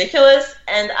them ridiculous.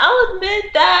 And I'll admit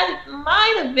that it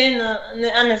might have been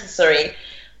unnecessary.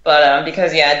 But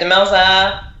because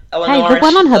Demelza, Eleanor, Hey, the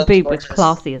one on her looked boob was gorgeous.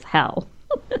 classy as hell.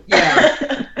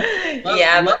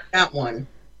 Love that one.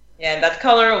 Yeah, and that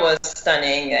color was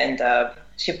stunning, and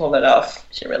she pulled it off.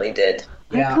 She really did.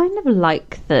 I kind of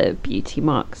like the beauty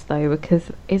marks though,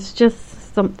 because it's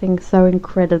just something so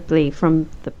incredibly from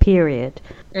the period.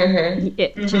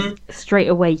 It just straight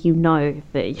away you know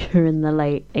that you're in the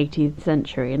late 18th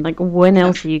century, and like when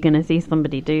else are you going to see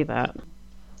somebody do that?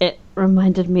 It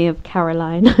reminded me of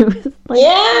Caroline. I was like,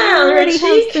 yeah, already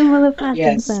have similar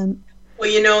fashion sense. Well,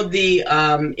 you know, the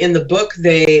in the book,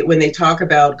 when they talk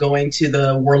about going to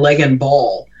the Warlegan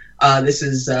Ball, this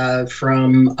is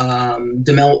from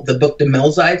the book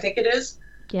Demelza, I think it is.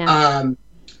 Yeah.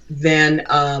 Then,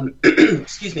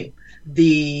 excuse me,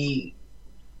 the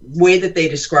way that they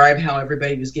describe how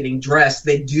everybody was getting dressed,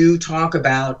 they do talk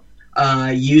about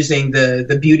using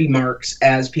the beauty marks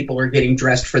as people are getting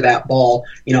dressed for that ball.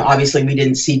 You know, obviously we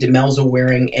didn't see Demelza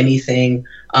wearing anything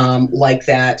like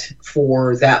that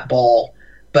for that ball.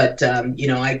 But, you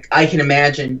know, I can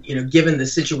imagine, you know, given the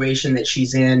situation that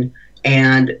she's in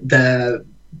and the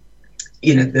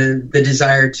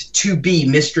desire to be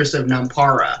mistress of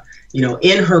Nampara, you know,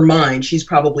 in her mind, she's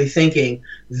probably thinking,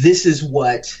 this is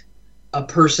what a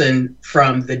person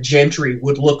from the gentry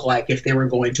would look like if they were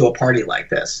going to a party like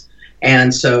this.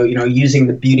 And so, you know, using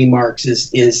the beauty marks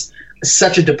is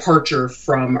such a departure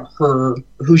from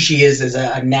who she is as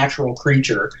a natural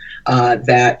creature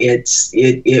that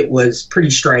it was pretty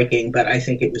striking. But I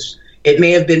think it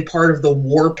may have been part of the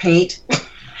war paint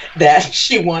that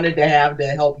she wanted to have to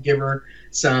help give her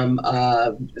some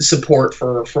support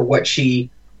for what she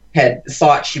had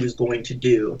thought she was going to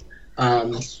do.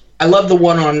 I love the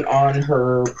one on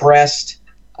her breast,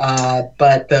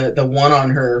 but the one on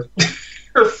her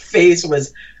her face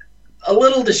was a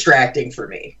little distracting for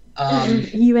me.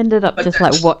 You ended up just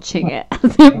like watching it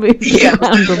as it moves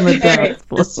around on the dance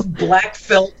floor. This black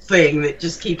felt thing that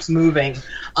just keeps moving.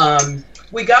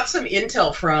 We got some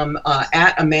intel from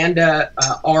at Amanda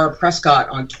R. Prescott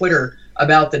on Twitter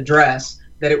about the dress,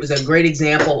 that it was a great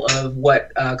example of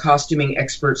what costuming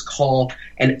experts call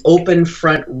an open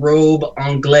front robe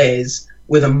anglaise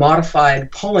with a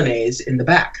modified polonaise in the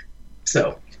back.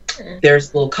 So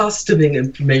there's a little costuming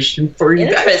information for you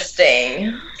guys.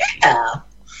 Interesting. Yeah.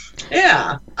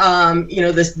 You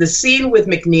know, the scene with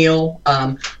McNeil,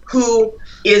 who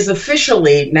is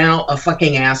officially now a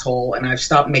fucking asshole, and I've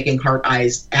stopped making heart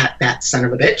eyes at that son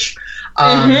of a bitch.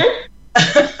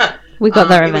 We got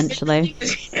there eventually.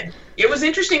 It was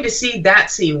interesting to see that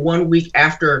scene 1 week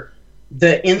after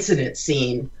the incident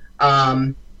scene.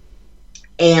 You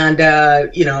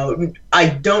know, I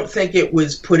don't think it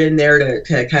was put in there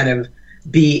to kind of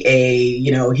be a,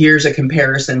 you know, here's a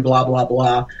comparison, blah, blah,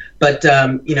 blah. But,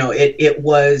 you know, it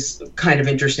was kind of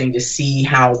interesting to see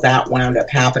how that wound up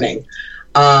happening.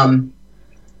 And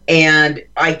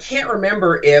I can't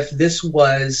remember if this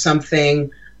was something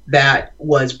that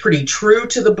was pretty true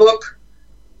to the book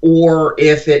or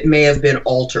if it may have been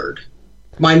altered.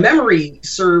 My memory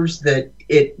serves that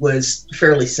it was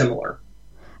fairly similar.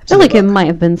 I feel like it might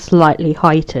have been slightly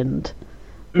heightened.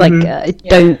 Like, I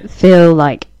don't feel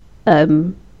like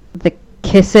the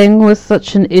kissing was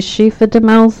such an issue for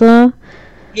Demelza.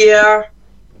 Yeah,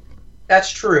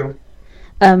 that's true.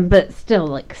 But still,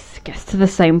 like, gets to the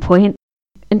same point.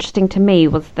 Interesting to me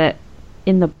was that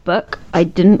in the book, I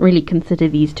didn't really consider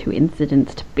these two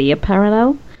incidents to be a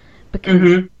parallel.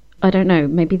 Because, I don't know,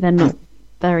 maybe they're not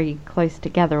very close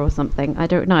together or something. I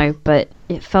don't know, but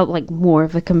it felt like more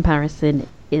of a comparison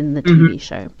in the TV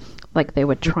show. Like they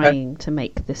were trying to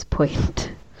make this point.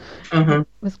 It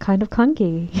was kind of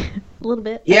clunky. A little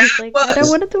bit. Yeah, I don't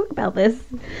want to talk about this.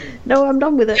 No, I'm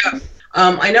done with it. Yeah.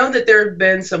 I know that there have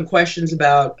been some questions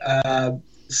about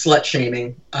slut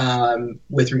shaming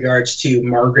with regards to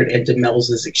Margaret and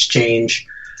Demelza's exchange.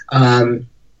 And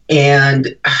I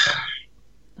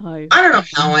don't know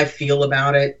how I feel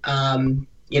about it.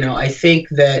 You know, I think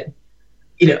that,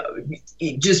 you know,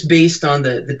 just based on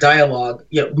the dialogue,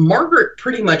 you know, Margaret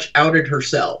pretty much outed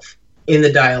herself in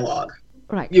the dialogue.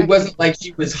 Right. It wasn't like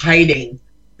she was hiding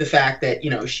the fact that, you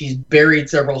know, she's buried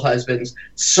several husbands,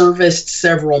 serviced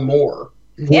several more.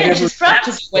 Yeah, she's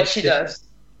practicing what she does.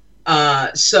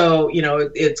 So, you know,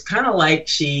 it's kind of like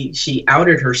she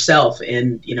outed herself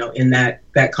in, you know, in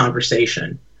that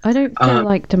conversation. I don't feel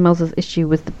like Demelza's issue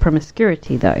was the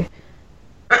promiscuity, though.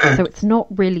 So it's not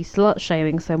really slut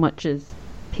shaming so much as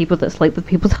people that sleep with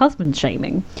people's husbands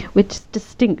shaming, which is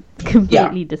distinct,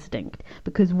 completely distinct.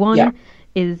 Because one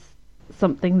is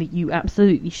something that you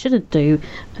absolutely shouldn't do,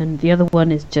 and the other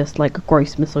one is just like a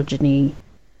gross misogyny.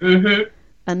 And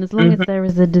as long as there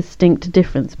is a distinct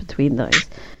difference between those,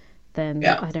 then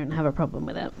I don't have a problem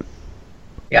with it.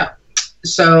 Yeah.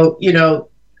 So,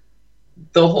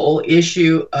 the whole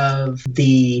issue of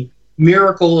the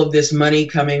miracle of this money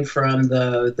coming from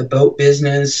the boat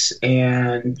business,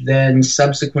 and then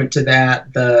subsequent to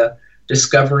that, the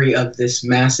discovery of this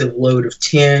massive load of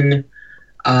tin,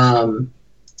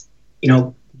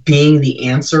 being the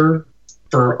answer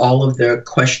for all of the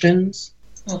questions.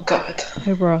 Oh, God.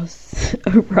 Oh, Ross.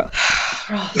 Oh, Ross.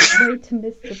 Ross. Way to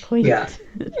miss the point. Yeah.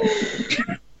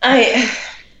 I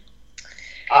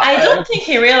don't think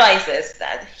he realizes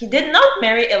that he did not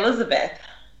marry Elizabeth.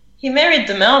 He married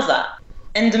Demelza.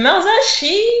 And Demelza,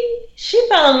 she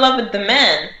fell in love with the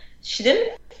man. She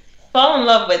didn't fall in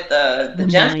love with the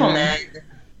gentleman.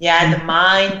 Yeah, the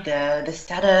mind, the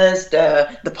status,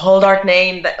 the Poldark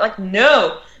name.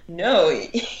 No.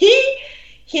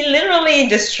 He literally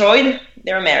destroyed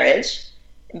their marriage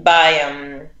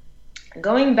by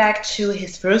going back to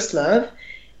his first love.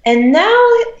 And now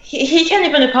he can't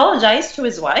even apologize to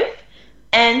his wife.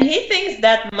 And he thinks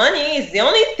that money is the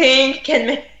only thing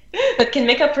that can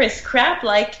make up for his crap.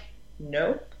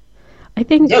 No. I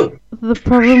think the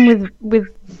problem with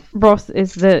Ross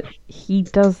is that he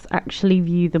does actually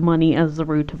view the money as the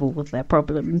root of all of their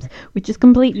problems, which is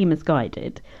completely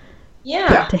misguided.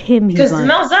 Yeah. To him, he's because like...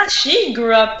 Demelza, she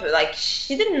grew up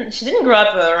she didn't grow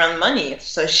up around money,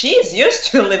 so she's used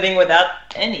to living without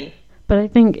any. But I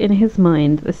think in his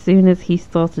mind, as soon as he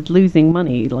started losing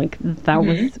money, that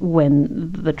was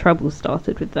when the trouble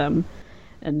started with them.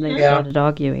 And they started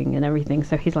arguing and everything.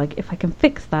 So he's like, if I can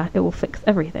fix that, it will fix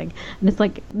everything. And it's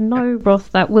like, no, Ross,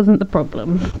 that wasn't the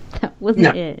problem. That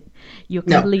wasn't it. You're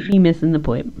completely missing the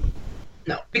point.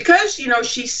 No, because,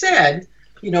 she said,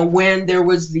 when there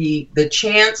was the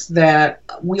chance that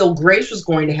Wheel Grace was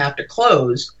going to have to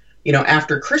close,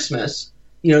 after Christmas,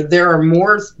 there are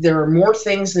more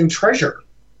things than treasure.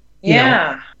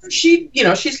 Yeah.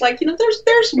 She's like,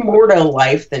 there's more to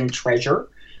life than treasure.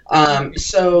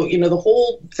 So, the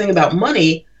whole thing about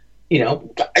money,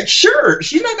 sure,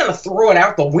 she's not going to throw it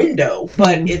out the window,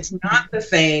 but it's not the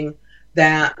thing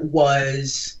that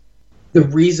was the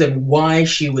reason why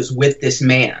she was with this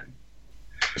man.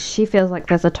 She feels like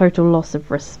there's a total loss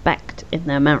of respect in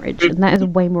their marriage, and that is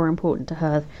way more important to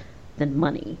her than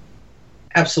money.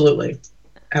 Absolutely.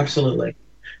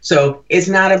 So it's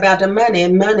not about the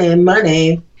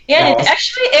money. Yeah, it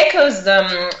actually echoes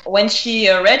when she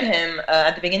read him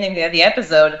at the beginning of the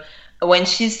episode, when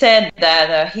she said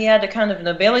that he had a kind of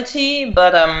nobility,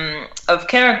 but of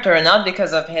character, not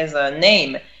because of his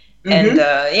name.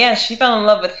 Mm-hmm. And she fell in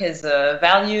love with his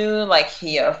value,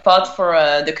 he fought for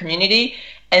the community.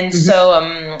 And so,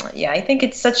 I think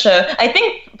it's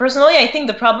personally, I think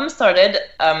the problem started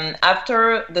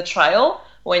after the trial,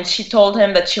 when she told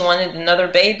him that she wanted another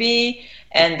baby,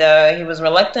 and he was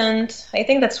reluctant. I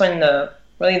think that's when the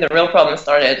real problem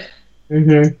started.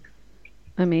 Mm-hmm.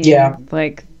 I mean,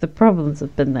 the problems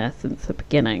have been there since the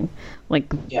beginning.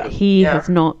 He has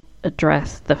not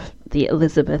addressed the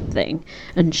Elizabeth thing,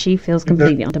 and she feels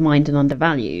completely undermined and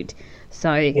undervalued.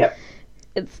 So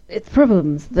it's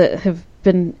problems that have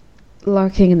been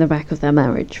lurking in the back of their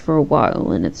marriage for a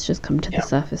while, and it's just come to the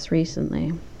surface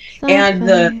recently. And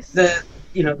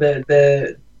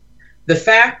the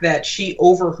fact that she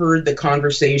overheard the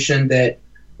conversation that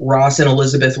Ross and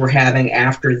Elizabeth were having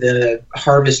after the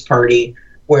harvest party,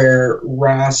 where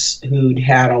Ross, who'd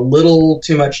had a little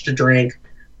too much to drink,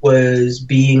 was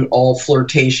being all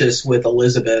flirtatious with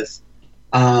Elizabeth.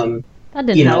 That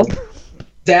didn't help.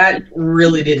 That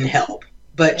really didn't help.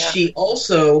 But she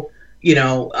also,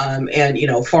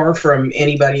 far from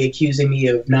anybody accusing me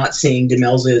of not seeing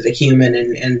Demelza as a human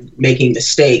and making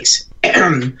mistakes,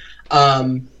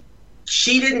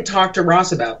 she didn't talk to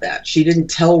Ross about that. She didn't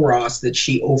tell Ross that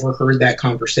she overheard that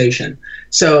conversation.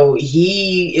 So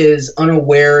he is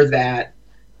unaware that,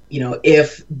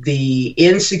 if the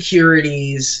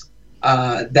insecurities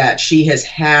that she has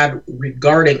had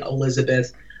regarding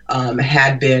Elizabeth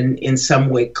had been in some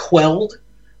way quelled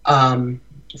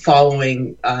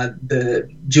following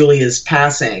Julia's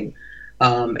passing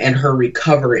and her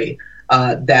recovery,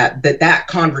 that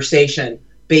conversation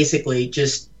basically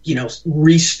just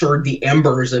restirred the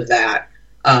embers of that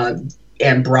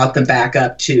and brought them back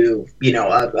up to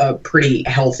a pretty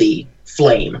healthy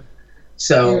flame.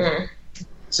 So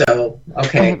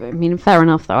okay. I mean, fair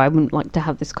enough though. I wouldn't like to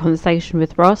have this conversation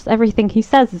with Ross. Everything he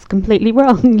says is completely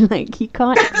wrong. He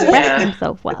can't express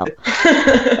himself well.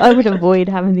 I would avoid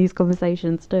having these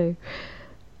conversations too.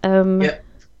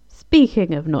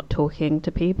 Speaking of not talking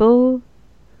to people,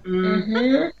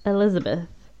 Elizabeth.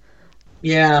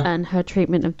 Yeah. And her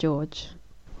treatment of George.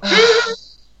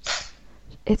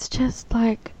 it's just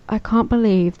like, I can't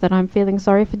believe that I'm feeling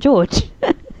sorry for George.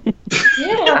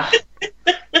 Yeah.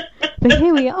 But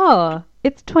here we are.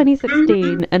 It's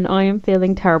 2016 and I am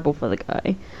feeling terrible for the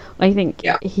guy. I think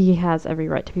he has every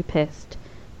right to be pissed.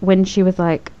 When she was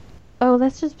like, oh,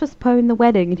 let's just postpone the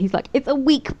wedding. And he's like, it's a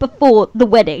week before the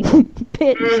wedding.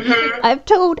 Bitch, I've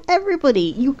told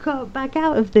everybody you can't back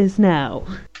out of this now.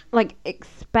 Like,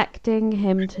 expecting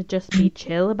him to just be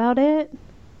chill about it.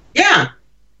 Yeah.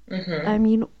 I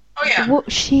mean,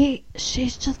 what she's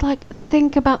just like,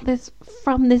 think about this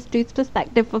from this dude's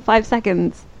perspective for 5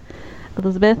 seconds.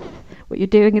 Elizabeth, what you're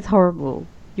doing is horrible.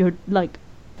 You're, like,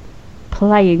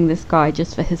 playing this guy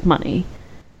just for his money.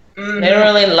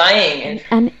 Literally lying.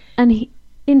 And he,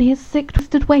 in his sick,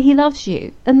 twisted way, he loves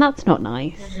you. And that's not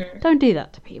nice. Don't do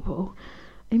that to people.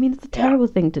 I mean, it's a terrible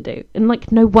thing to do. And,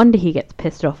 like, no wonder he gets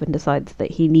pissed off and decides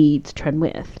that he needs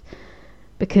Trenwith.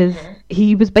 Because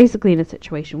he was basically in a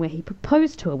situation where he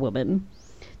proposed to a woman.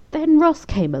 Then Ross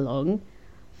came along,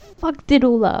 fucked it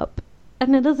all up.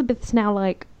 And Elizabeth's now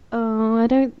like, oh, I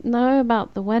don't know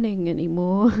about the wedding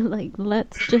anymore. Like,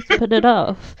 let's just put it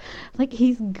off. Like,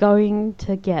 he's going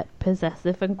to get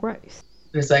possessive and gross.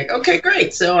 It's like, okay,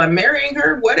 great. So I'm marrying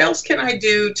her. What else can I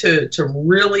do to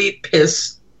really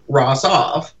piss Ross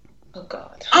off? Oh,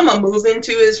 God. I'm going to move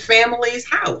into his family's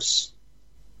house.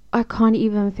 I can't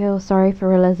even feel sorry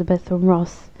for Elizabeth and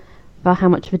Ross for how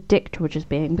much of a dick George is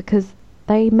being, because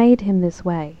they made him this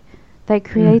way. They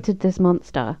created this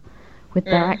monster with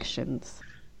their actions.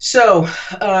 So,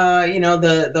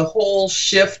 the whole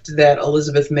shift that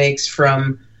Elizabeth makes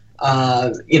from,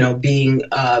 being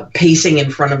pacing in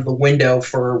front of the window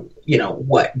for,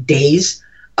 days,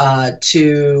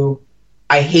 to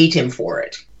I hate him for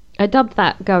it. I dubbed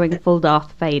that going full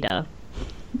Darth Vader.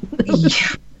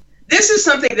 Yeah. This is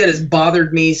something that has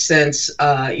bothered me since,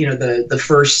 the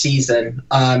first season.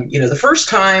 The first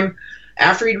time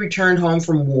after he'd returned home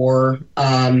from war,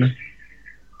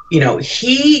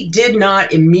 he did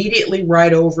not immediately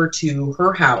ride over to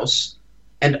her house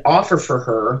and offer for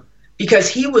her because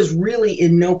he was really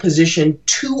in no position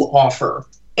to offer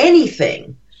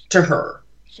anything to her.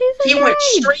 He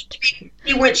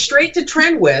went straight to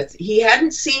Trenwith. He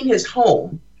hadn't seen his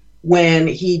home when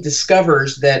he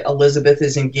discovers that Elizabeth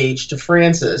is engaged to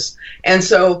Francis. And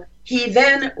so he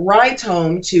then rides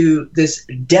home to this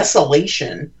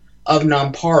desolation of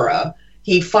Nampara.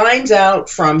 He finds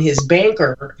out from his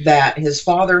banker that his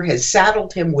father has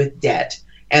saddled him with debt,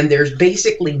 and there's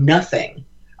basically nothing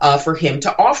for him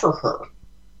to offer her.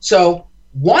 So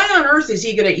why on earth is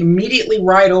he going to immediately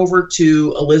ride over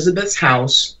to Elizabeth's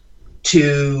house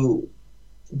to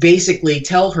basically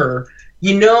tell her,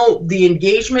 the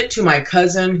engagement to my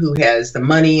cousin who has the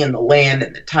money and the land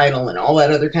and the title and all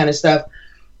that other kind of stuff,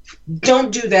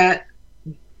 don't do that.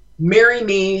 Marry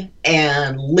me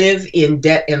and live in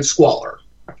debt and squalor.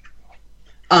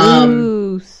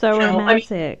 Ooh, so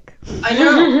romantic. I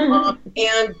know.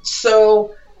 And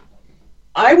so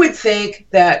I would think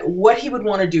that what he would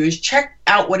want to do is check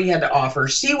out what he had to offer,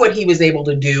 see what he was able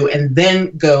to do, and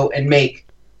then go and make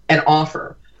an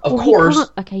offer. Of course,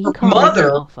 you can't make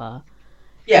an offer.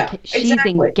 Yeah, okay, she's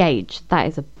engaged. That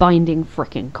is a binding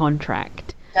frickin'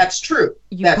 contract. That's true.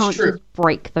 You can't just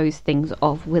break those things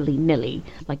off willy-nilly.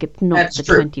 Like, it's not the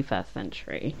 21st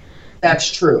century.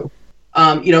 That's true.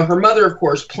 Her mother, of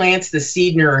course, plants the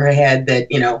seed in her head that,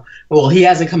 he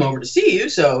hasn't come over to see you,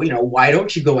 so, why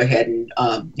don't you go ahead and,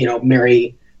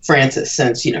 marry Francis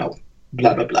since,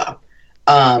 blah, blah,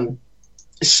 blah.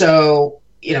 So,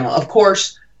 of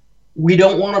course, we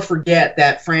don't want to forget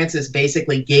that Francis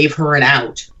basically gave her an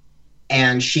out,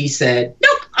 and she said,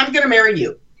 nope, I'm going to marry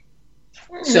you.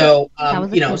 So, that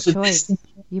was a good choice.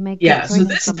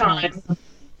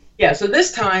 So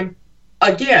this time,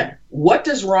 again, what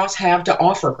does Ross have to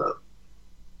offer her?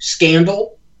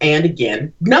 Scandal, and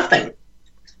again, nothing.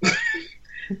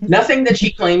 Nothing that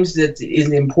she claims that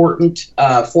is important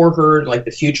for her, like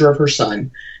the future of her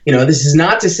son. This is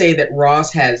not to say that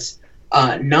Ross has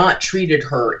not treated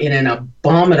her in an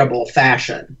abominable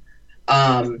fashion.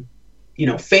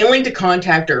 Failing to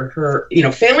contact her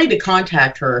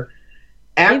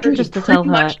after even just to tell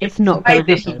her it's not going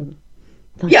to happen.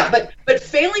 But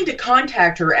failing to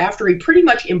contact her after he pretty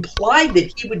much implied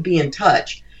that he would be in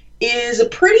touch is a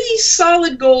pretty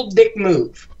solid gold dick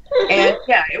move. And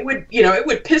it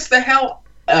would piss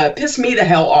me the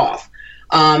hell off.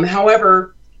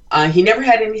 However, he never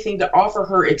had anything to offer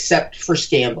her except for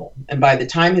scandal. And by the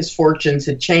time his fortunes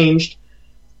had changed,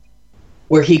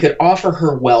 where he could offer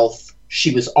her wealth,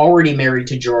 she was already married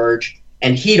to George,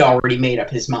 and he'd already made up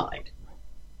his mind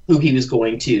who he was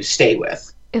going to stay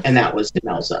with. And that was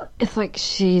Demelza. It's like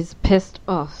she's pissed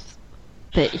off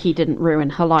that he didn't ruin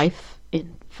her life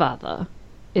in further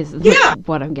is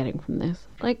what I'm getting from this.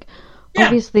 Like,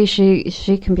 obviously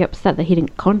she can be upset that he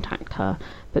didn't contact her,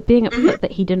 but being upset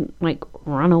that he didn't, like,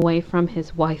 run away from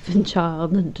his wife and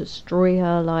child and destroy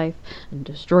her life and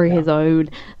destroy his own,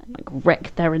 and, like,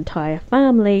 wreck their entire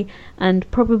family and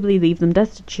probably leave them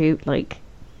destitute, like,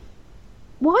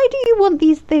 why do you want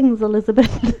these things,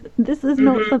 Elizabeth? This is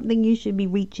not something you should be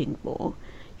reaching for.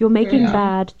 You're making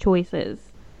bad choices.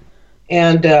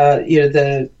 And,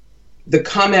 the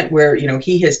comment where,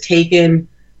 he has taken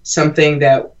something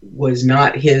that was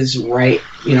not his right,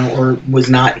 or was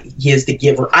not his to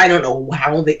give, or I don't know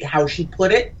how she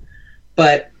put it,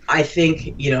 but I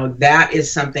think, that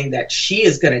is something that she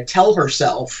is going to tell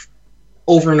herself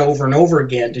over and over and over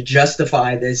again to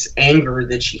justify this anger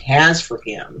that she has for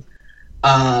him.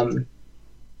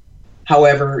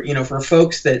 However, for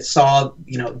folks that saw,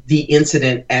 the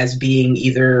incident as being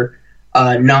either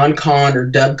non-con or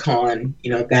dub-con,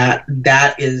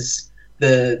 that is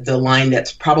the line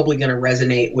that's probably going to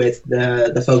resonate with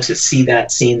the folks that see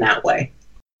that scene that way.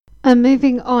 And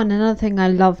moving on, another thing I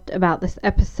loved about this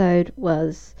episode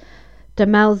was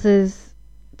Demelza's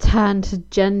turn to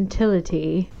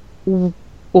gentility,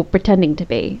 or pretending to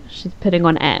be. She's putting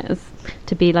on airs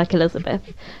to be like Elizabeth,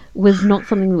 was not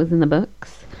something that was in the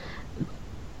books.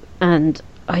 And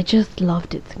I just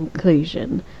loved its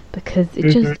inclusion because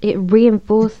it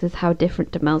reinforces how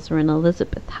different Demelza and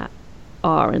Elizabeth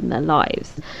are in their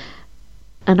lives.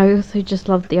 And I also just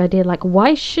loved the idea, like,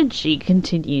 why should she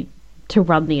continue to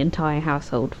run the entire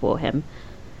household for him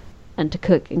and to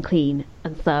cook and clean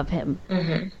and serve him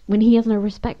when he has no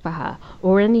respect for her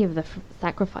or any of the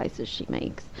sacrifices she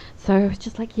makes? So I was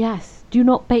just like, yes, do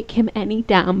not bake him any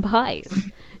damn pies.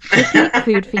 Just make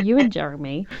food for you and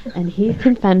Jeremy, and he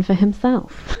can fend for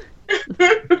himself.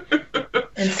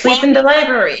 And sleep in the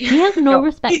library. He has no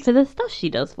respect for the stuff she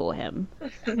does for him.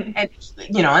 And,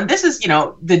 and this is,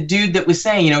 the dude that was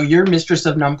saying, you're mistress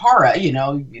of Nampara,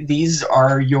 these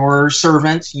are your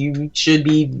servants, you should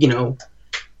be,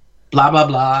 blah, blah,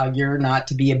 blah, you're not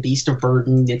to be a beast of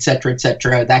burden, etc.,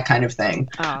 that kind of thing.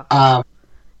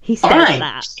 He says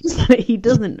that, but he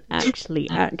doesn't actually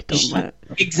act on that.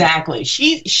 Exactly.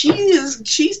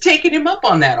 She's taking him up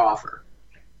on that offer.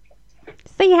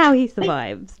 See how he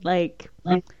survives. Like,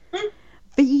 for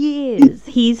years,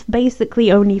 he's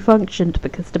basically only functioned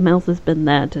because Demelza's been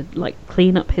there to, like,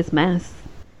 clean up his mess.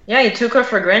 Yeah, he took her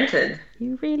for granted.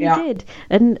 He really did.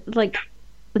 And, like,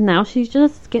 now she's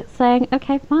just saying,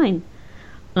 okay, fine.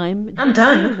 I'm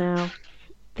done now.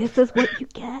 This is what you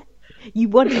get. You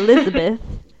want Elizabeth.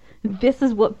 This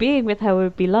is what being with her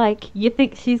would be like. You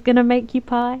think she's gonna make you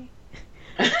pie?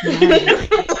 No.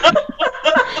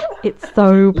 It's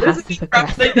so passive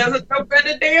aggressive. Doesn't know where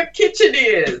the damn kitchen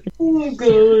is. Oh,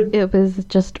 good. It was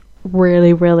just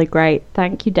really, really great.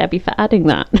 Thank you, Debbie, for adding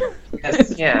that.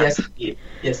 Yes, yes, indeed.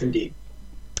 Yes, indeed.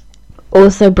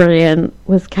 Also brilliant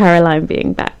was Caroline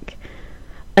being back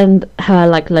and her,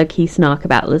 like, low-key snark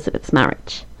about Elizabeth's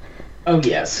marriage. Oh,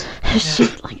 yes.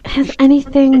 Has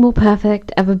anything more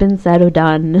perfect ever been said or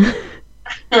done?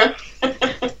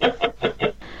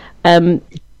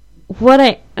 What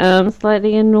I am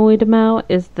slightly annoyed about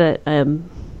is that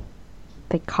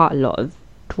they cut a lot of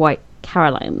Dwight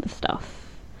Caroline stuff.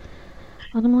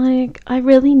 And I'm like, I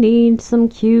really need some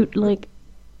cute, like,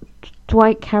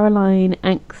 Dwight Caroline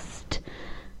angst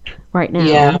right now.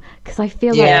 Yeah. Because I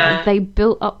feel like they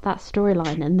built up that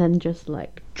storyline and then just,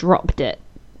 like, dropped it.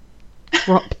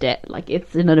 Like,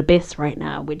 it's in an abyss right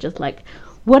now. We're just like,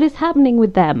 what is happening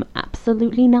with them?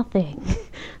 Absolutely nothing.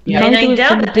 Yeah, and I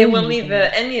doubt that they will leave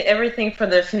everything for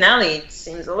the finale. It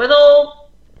seems a little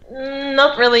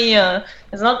not really.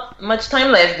 There's not much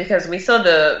time left because we saw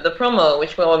the promo,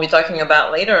 which we will be talking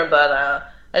about later. But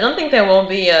I don't think they will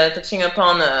be touching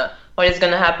upon what is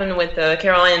going to happen with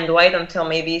Caroline and Dwight until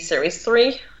maybe series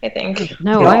 3. I think.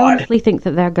 No, I honestly think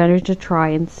that they're going to try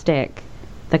and stick.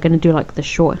 They're going to do, like, the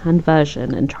shorthand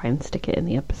version and try and stick it in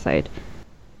the episode.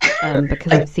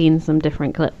 Because I've seen some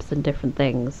different clips and different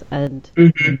things, and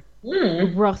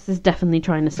Ross is definitely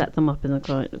trying to set them up in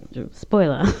the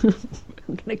spoiler.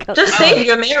 I'm gonna cut Just save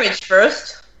your marriage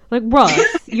first. Like, Ross,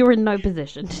 you're in no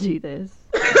position to do this.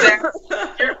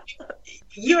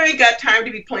 You ain't got time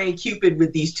to be playing Cupid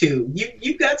with these two.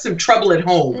 You've got some trouble at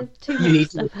home. You need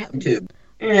to look into.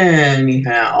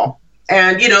 Anyhow,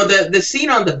 and the scene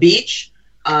on the beach.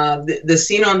 The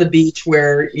scene on the beach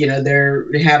where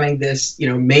they're having this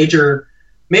major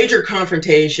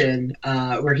confrontation,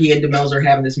 where he and Demelza are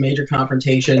having this major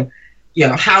confrontation.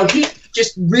 How he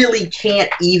just really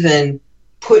can't even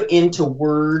put into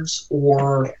words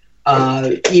or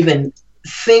even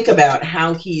think about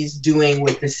how he's doing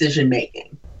with decision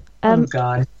making. Oh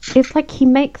God! It's like he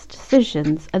makes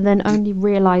decisions and then only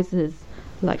realizes,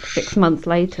 like 6 months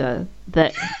later,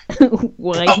 that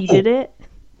why he did it.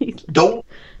 He's like, don't.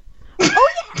 Oh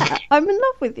yeah, I'm in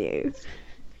love with you.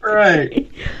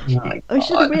 Right. I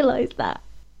should have realized that.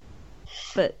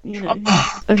 But I'm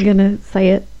gonna say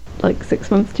it like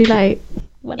 6 months too late.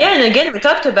 Whatever. Yeah, and again, we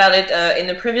talked about it in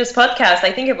the previous podcast.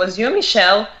 I think it was you,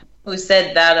 Michelle, who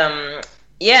said that.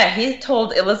 He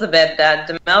told Elizabeth that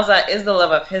Demelza is the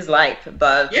love of his life,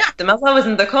 but Demelza was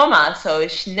in the coma, so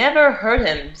she never heard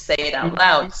him say it out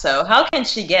loud. So how can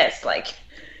she guess? Like,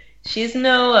 she's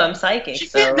no psychic. She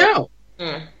can't know.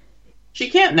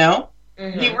 She can't know.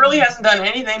 Mm-hmm. He really hasn't done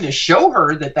anything to show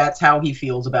her that that's how he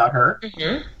feels about her.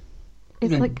 Mm-hmm.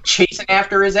 He's been like chasing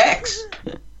after his ex.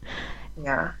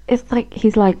 Yeah. It's like,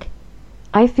 he's like,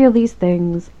 I feel these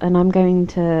things, and I'm going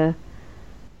to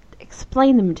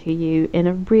explain them to you in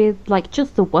a real, like,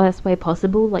 just the worst way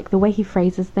possible. Like, the way he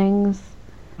phrases things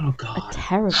are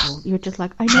terrible. You're just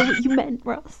like, I know what you meant,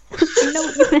 Ross. I know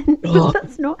what you meant, but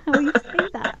that's not how you say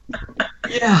that.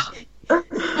 Yeah.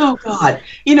 Oh God.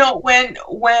 You know, when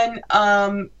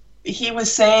he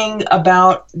was saying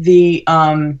about the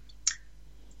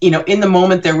in the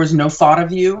moment there was no thought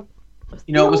of you.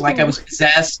 You know, it was like I was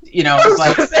possessed. You know, it was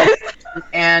like,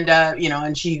 and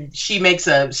and she makes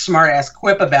a smart ass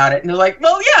quip about it, and they're like,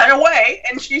 well, yeah, in a way,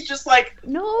 and she's just like,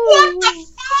 no, what the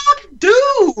fuck,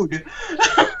 dude.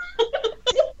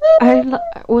 I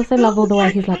also love all the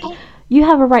way he's like, you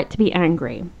have a right to be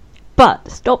angry, but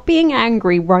stop being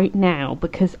angry right now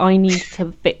because I need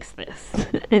to fix this.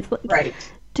 It's like, right.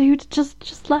 Dude,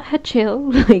 just let her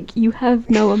chill. Like, you have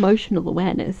no emotional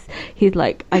awareness. He's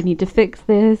like, I need to fix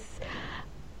this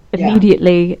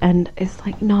immediately, and it's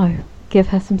like, no, give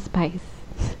her some space.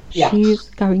 She's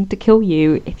going to kill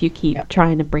you if you keep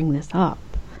trying to bring this up.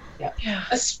 Yeah.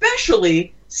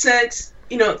 Especially since,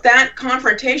 that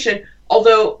confrontation,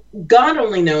 although God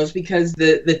only knows, because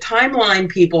the timeline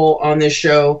people on this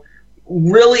show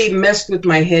really messed with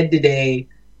my head today.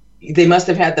 They must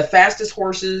have had the fastest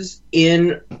horses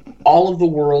in all of the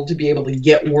world to be able to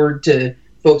get word to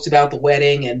folks about the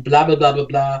wedding and blah, blah, blah, blah,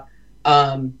 blah.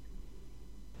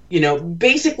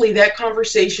 Basically that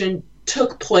conversation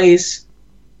took place.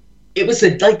 It was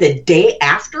like the day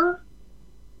after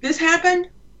this happened.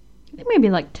 Maybe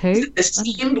like 2.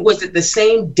 Was it the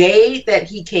same day that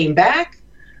he came back?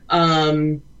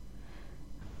 Who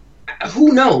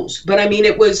knows? But I mean,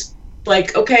 it was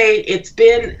like, okay, it's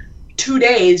been 2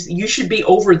 days. You should be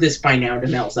over this by now,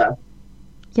 Demelza.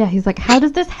 Yeah, he's like, how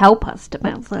does this help us,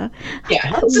 Demelza? Yeah,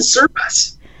 how does this serve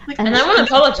us? And I want to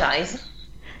apologize.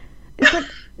 It's like,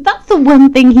 that's the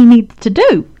one thing he needs to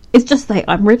do. Is just say,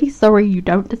 I'm really sorry, you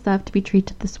don't deserve to be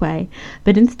treated this way.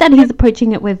 But instead he's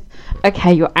approaching it with,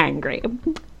 okay, you're angry.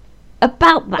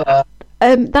 About that.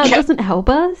 That doesn't help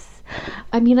us.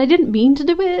 I mean, I didn't mean to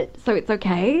do it, so it's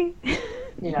okay.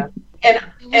 Yeah. And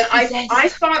I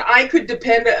thought I could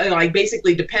depend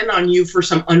on you for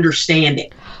some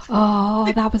understanding. Oh,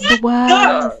 that was the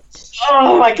worst.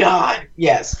 Oh my God.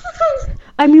 Yes.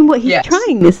 I mean, what he's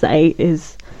trying to say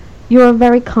is, you're a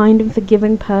very kind and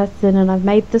forgiving person, and I've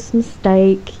made this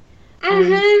mistake.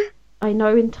 Mm-hmm. I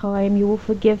know in time you will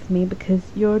forgive me because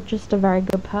you're just a very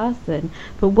good person.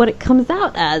 But what it comes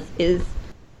out as is,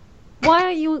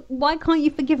 why can't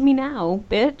you forgive me now,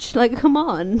 bitch? Like, come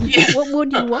on. Yeah. What more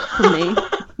do you want from me?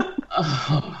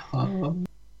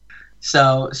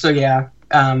 So yeah.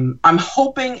 I'm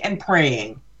hoping and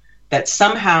praying that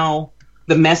somehow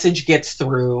the message gets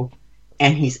through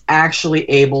and he's actually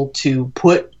able to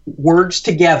put words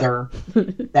together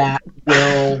that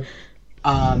will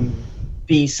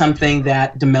be something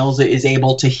that Demelza is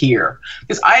able to hear.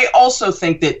 Because I also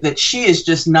think that she is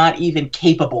just not even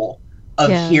capable of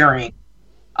hearing.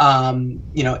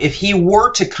 If he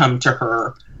were to come to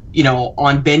her,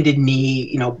 on bended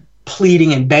knee,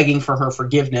 pleading and begging for her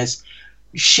forgiveness,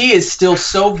 she is still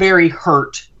so very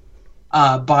hurt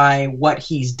by what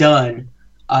he's done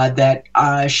that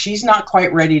she's not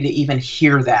quite ready to even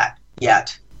hear that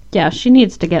yet. Yeah, she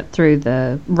needs to get through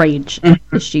the rage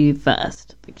issue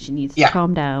first. Like, she needs to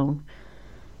calm down.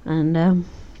 And then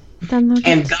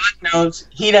and God knows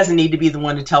he doesn't need to be the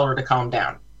one to tell her to calm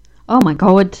down. Oh my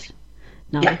God.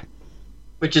 No. Yeah.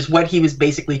 Which is what he was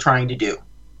basically trying to do.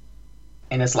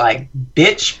 And it's like,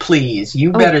 bitch, please,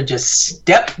 you better just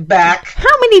step back.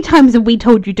 How many times have we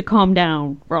told you to calm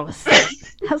down, Ross?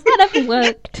 Has that ever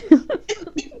worked?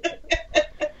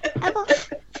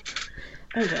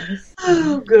 Ever?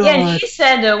 Oh, God. Yeah, and he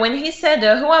said, when he said,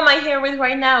 who am I here with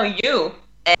right now? You.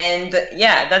 And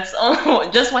yeah, that's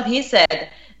just what he said.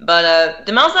 But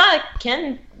Demelza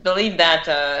can't believe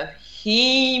that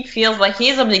he feels like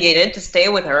he's obligated to stay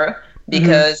with her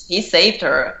because he saved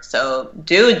her. So,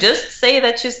 dude, just say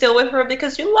that you're still with her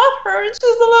because you love her. She's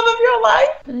the love of your life.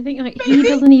 But I think like he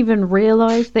doesn't even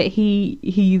realize that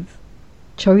he's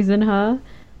chosen her.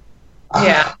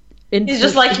 Yeah. He's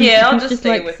just like, yeah, I'll just stay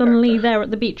like with suddenly there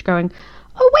at the beach going,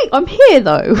 oh wait, I'm here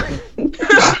though.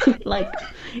 Like,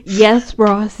 yes,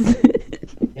 Ross.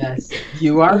 Yes,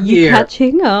 you are you here.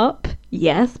 Catching up?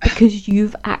 Yes, because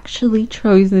you've actually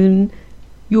chosen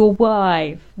your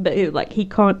wife. But like, he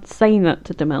can't say that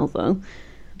to Demelza.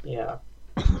 Yeah.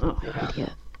 Oh,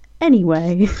 idiot.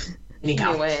 Anyway.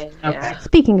 Anyway, yeah.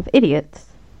 Speaking of idiots,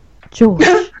 George.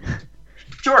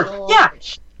 George, yeah.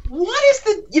 What is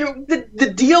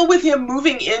the deal with him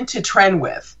moving into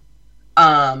Trenwith?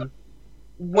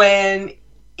 When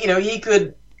he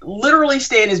could literally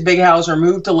stay in his big house or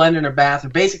move to London or Bath or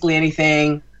basically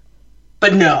anything,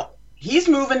 but no, he's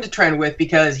moving to Trenwith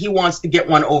because he wants to get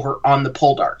one over on the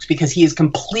Poldarks because he is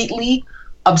completely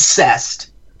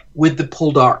obsessed with the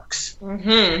Poldarks.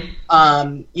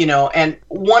 And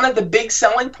one of the big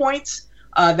selling points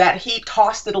that he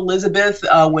tossed at Elizabeth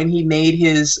when he made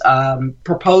his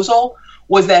proposal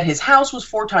was that his house was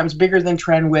 4 times bigger than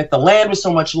Trenwith, the land was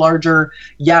so much larger,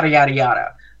 yada, yada,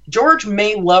 yada. George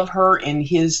may love her in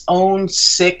his own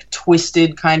sick,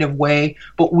 twisted kind of way,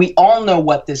 but we all know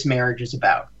what this marriage is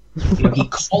about. He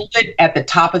called it at the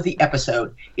top of the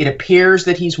episode. It appears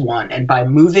that he's won, and by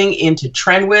moving into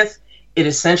Trenwith, it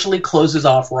essentially closes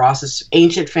off Ross's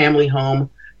ancient family home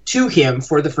to him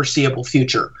for the foreseeable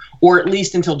future, or at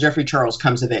least until Geoffrey Charles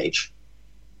comes of age.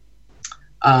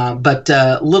 But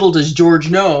little does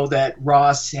George know that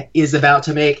Ross is about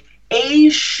to make a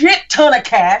shit ton of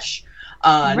cash,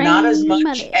 not as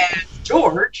much as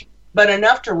George, but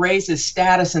enough to raise his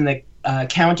status in the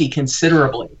county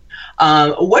considerably.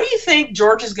 What do you think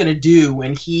George is going to do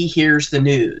when he hears the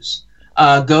news?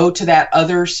 Go to that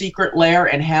other secret lair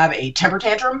and have a temper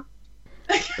tantrum?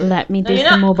 Let me do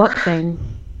some more boxing.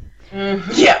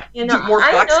 Yeah, I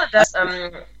know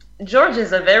that George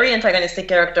is a very antagonistic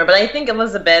character, but I think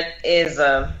Elizabeth is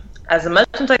as much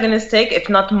antagonistic, if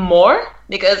not more,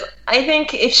 because I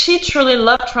think if she truly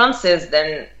loved Francis,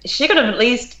 then she could have at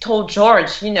least told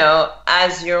George,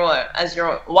 as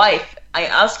your wife, I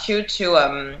ask you to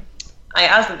I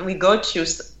ask that we go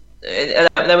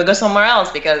somewhere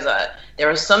else because there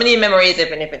are so many memories,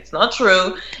 even if it's not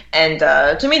true. And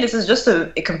to me, this is just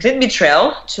a complete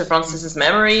betrayal to Francis's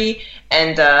memory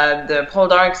and the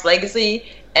Poldark's legacy.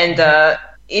 And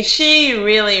if she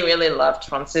really, really loved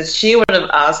Francis, she would have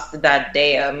asked that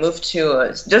they move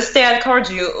to just stay at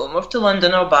Cardew or move to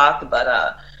London or Bath.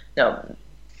 But no.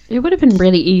 It would have been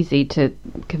really easy to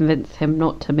convince him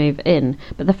not to move in,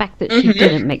 but the fact that she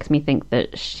didn't makes me think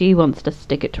that she wants to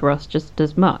stick it to Ross just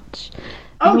as much.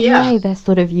 In a way, they're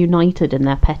sort of united in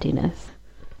their pettiness.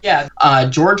 Yeah,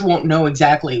 George won't know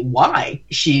exactly why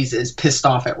she's as pissed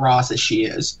off at Ross as she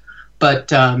is, but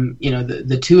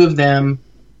the two of them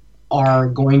are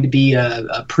going to be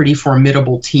a pretty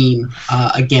formidable team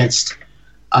against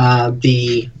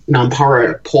the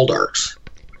Nampara Poldarks.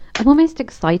 I'm almost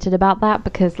excited about that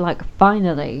because,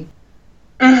 finally,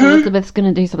 Elizabeth's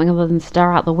going to do something other than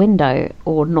stare out the window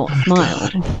or not smile.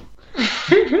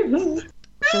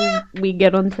 Shall we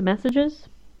get on to messages?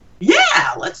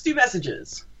 Yeah, let's do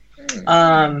messages.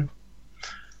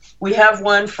 We have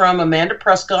one from Amanda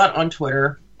Prescott on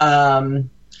Twitter.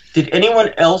 Did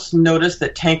anyone else notice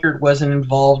that Tankard wasn't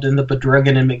involved in the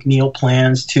Bedruggan and McNeil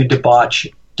plans to debauch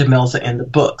Demelza and the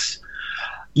books?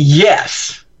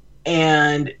 Yes.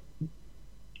 And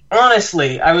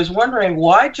honestly, I was wondering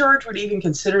why George would even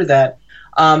consider that.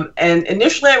 And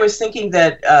initially I was thinking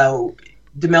that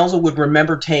Demelza would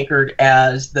remember Tankard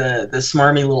as the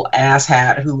smarmy little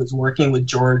asshat who was working with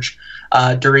George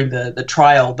during the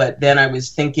trial. But then I was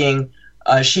thinking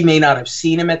she may not have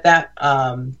seen him at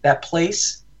that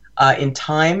place in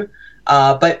time.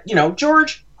 But,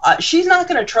 George, she's not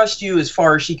going to trust you as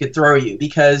far as she could throw you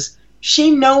because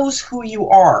she knows who you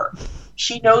are.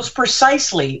 She knows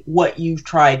precisely what you've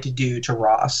tried to do to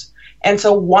Ross. And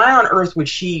so why on earth would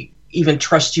she even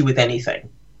trust you with anything?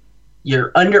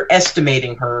 You're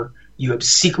underestimating her, you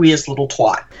obsequious little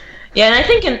twat. Yeah, and I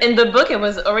think in the book it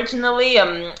was originally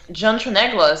John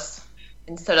Trineglos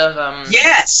instead of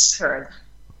yes! Heard.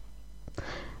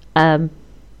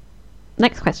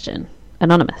 Next question.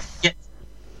 Anonymous. Yes.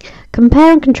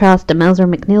 Compare and contrast Demelza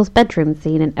and McNeil's bedroom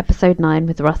scene in episode 9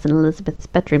 with Ross and Elizabeth's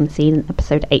bedroom scene in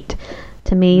episode 8.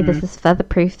 To me, this is further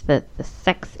proof that the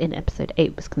sex in episode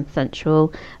 8 was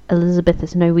consensual. Elizabeth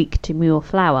is no weak to Muir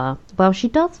Flower, while she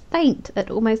does faint at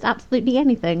almost absolutely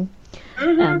anything.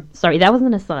 Sorry, that was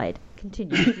an aside.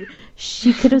 Continue.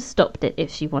 She could have stopped it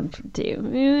if she wanted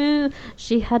to.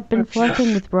 She had been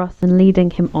flirting with Ross and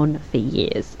leading him on for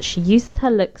years. She used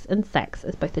her looks and sex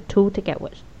as both a tool to get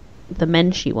the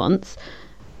men she wants,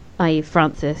 i.e.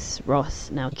 Francis,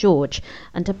 Ross, now George,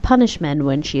 and to punish men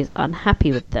when she is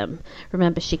unhappy with them.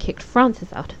 Remember, she kicked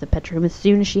Francis out of the bedroom as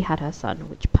soon as she had her son,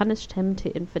 which pushed him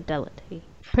into infidelity.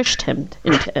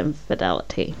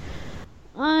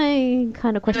 I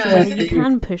kind of question whether you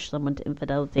can push someone to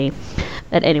infidelity.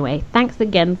 But anyway, thanks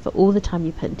again for all the time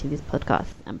you put into these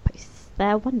podcasts and posts.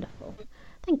 They're wonderful.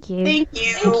 Thank you. Thank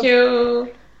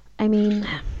you. I mean...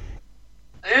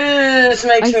 this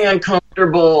makes me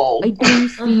uncomfortable. I do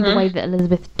see the way that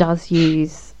Elizabeth does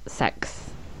use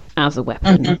sex as a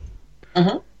weapon.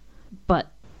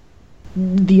 But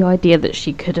the idea that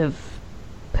she could have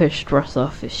pushed Ross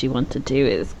off if she wanted to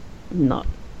is not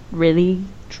really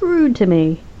true to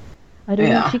me. I don't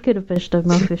think she could have pushed him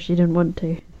off if she didn't want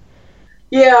to.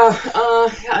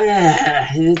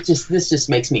 This just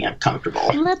makes me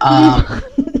uncomfortable.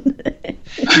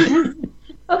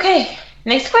 Okay,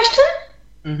 next question?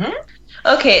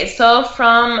 Okay, so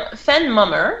from Fen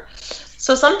Mummer.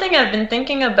 So something I've been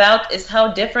thinking about is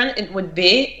how different it would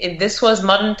be if this was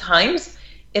modern times.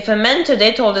 If a man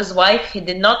today told his wife he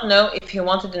did not know if he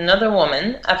wanted another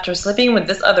woman after sleeping with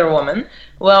this other woman,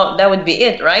 well, that would be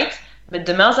it, right? But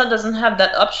Demelza doesn't have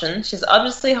that option. She's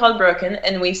obviously heartbroken,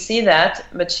 and we see that,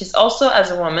 but she's also,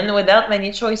 as a woman, without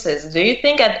many choices. Do you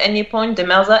think at any point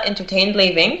Demelza entertained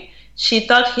leaving? She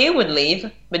thought he would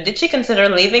leave, but did she consider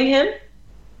leaving him?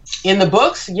 In the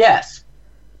books, yes.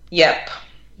 Yep.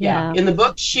 Yeah. In the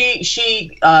book, she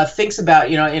thinks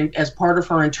about, as part of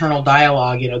her internal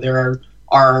dialogue, there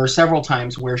are several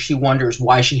times where she wonders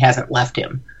why she hasn't left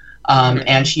him.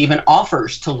 And she even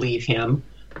offers to leave him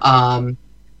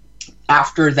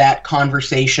after that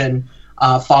conversation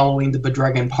following the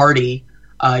Bedregan party.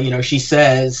 She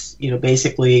says,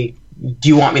 basically, do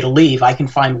you want me to leave? I can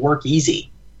find work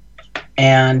easy.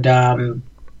 And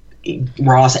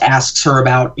Ross asks her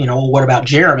about, what about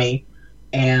Jeremy?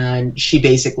 And she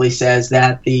basically says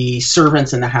that the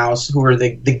servants in the house, who are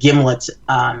the Gimlets,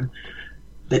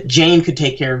 that Jane could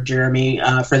take care of Jeremy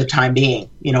for the time being,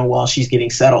 while she's getting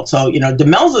settled. So,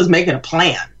 Demelza is making a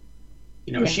plan.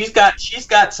 She's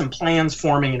got some plans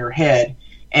forming in her head,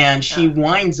 and she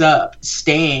winds up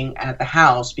staying at the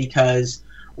house because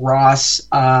Ross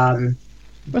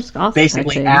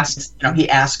basically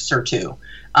asks her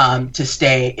to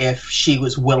stay if she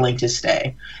was willing to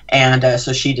stay, and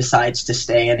so she decides to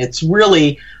stay. And it's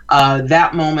really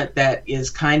that moment that is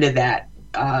kind of that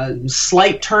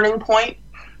slight turning point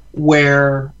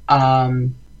where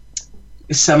some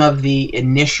of the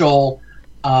initial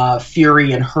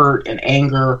fury and hurt and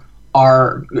anger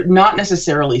are not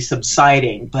necessarily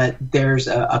subsiding, but there's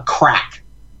a crack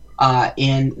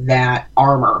in that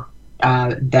armor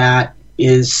that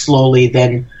is slowly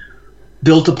then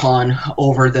built upon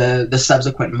over the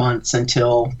subsequent months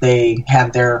until they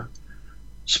have their,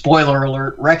 spoiler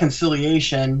alert,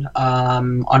 reconciliation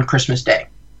on Christmas Day.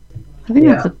 I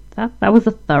think that was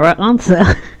a thorough answer.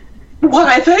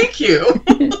 Why, thank you.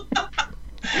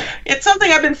 It's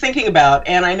something I've been thinking about,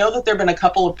 and I know that there have been a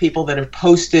couple of people that have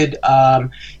posted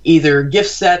either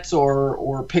gift sets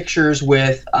or pictures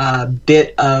with a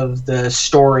bit of the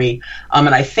story. And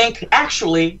I think,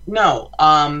 actually, no,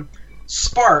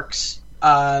 Sparks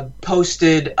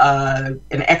posted an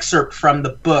excerpt from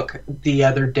the book the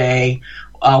other day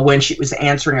when she was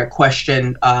answering a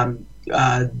question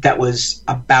that was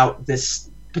about this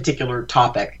particular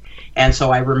topic. And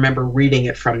so I remember reading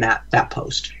it from that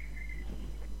post.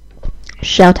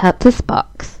 Shout out to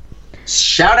Sparks.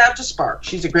 Shout out to Sparks.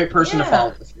 She's a great person to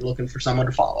follow if you're looking for someone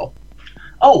to follow.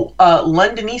 Oh,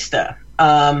 Londonista.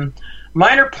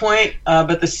 Minor point,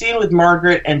 but the scene with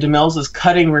Margaret and Demelza's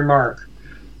cutting remark.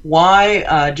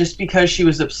 Why, just because she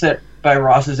was upset by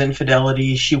Ross's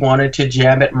infidelity, she wanted to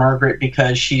jab at Margaret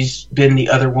because she's been the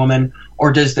other woman?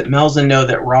 Or does Demelza know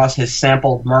that Ross has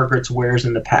sampled Margaret's wares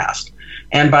in the past?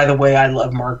 And by the way, I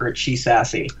love Margaret. She's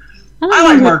sassy. I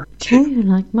like Margaret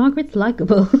too. Margaret's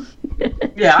likable.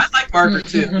 Yeah, I like Margaret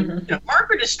too.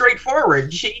 Margaret is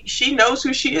straightforward. She knows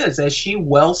who she is, as she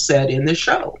well said in the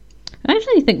show. I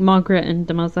actually think Margaret and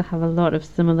Demelza have a lot of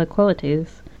similar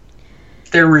qualities.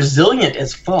 They're resilient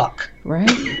as fuck.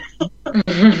 Right.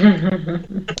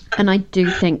 And I do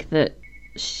think that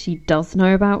she does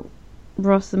know about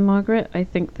Ross and Margaret. I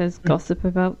think there's gossip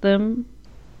about them.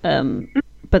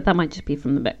 But that might just be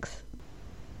from the mix.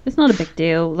 It's not a big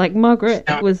deal. Like, Margaret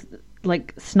was,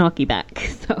 snarky back.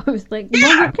 So I was like,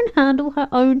 Margaret can handle her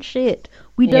own shit.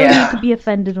 We don't need to be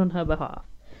offended on her behalf.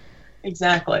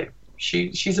 Exactly.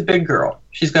 she's a big girl.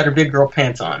 She's got her big girl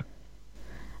pants on.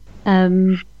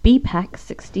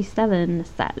 BPAC67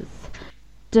 says,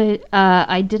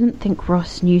 I didn't think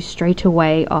Ross knew straight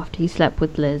away after he slept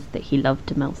with Liz that he loved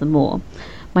Demelza more.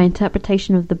 My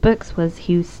interpretation of the books was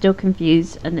he was still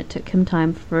confused and it took him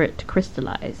time for it to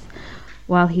crystallize.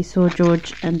 While he saw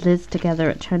George and Liz together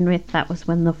at Chenrith, that was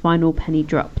when the final penny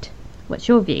dropped. What's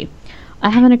your view? I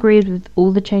haven't agreed with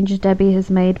all the changes Debbie has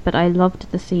made, but I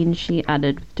loved the scene she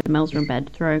added with Demelza in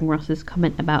bed, throwing Ross's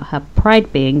comment about her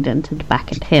pride being dented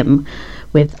back at him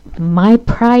with "my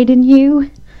pride in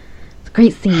you." It's a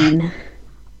great scene.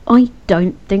 I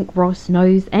don't think Ross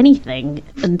knows anything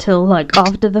until, like,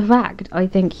 after the fact. I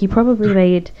think he probably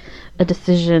made a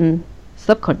decision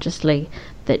subconsciously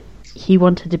that he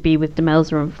wanted to be with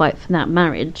Demelza and fight for that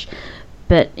marriage,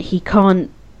 but he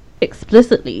can't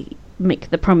explicitly make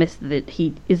the promise that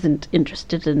he isn't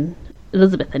interested in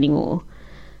Elizabeth anymore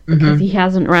because he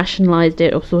hasn't rationalized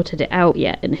it or sorted it out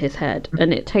yet in his head,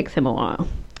 and it takes him a while.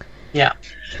 Yeah.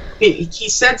 He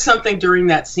said something during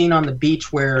that scene on the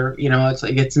beach where, you know, it's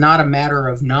like, it's not a matter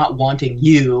of not wanting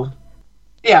you.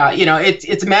 Yeah, you know,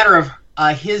 it's a matter of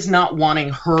his not wanting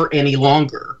her any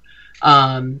longer,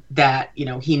 that, you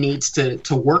know, he needs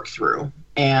to work through.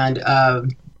 And,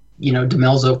 you know,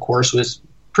 Demelza, of course, was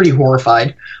pretty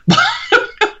horrified.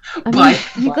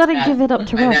 You got to give it up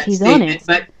to Ross. He's honest.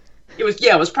 But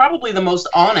it was probably the most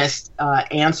honest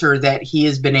answer that he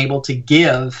has been able to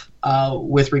give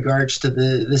with regards to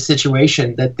the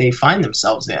situation that they find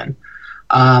themselves in.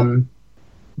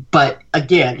 But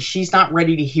again, she's not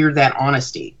ready to hear that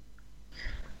honesty.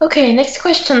 Okay, next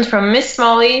question from Miss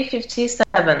Molly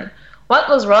 57. What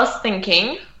was Ross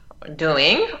thinking,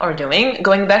 doing,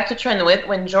 going back to Chenrith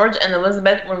when George and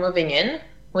Elizabeth were moving in?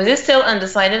 Was he still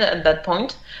undecided at that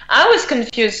point? I was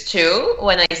confused too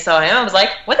when I saw him. I was like,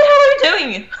 what the hell are you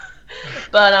doing?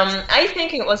 But I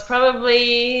think it was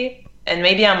probably, and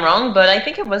maybe I'm wrong, but I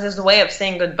think it was his way of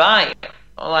saying goodbye.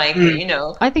 Like, you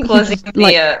know, I think closing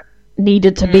he just,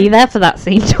 needed to be there for that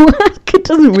scene to work. It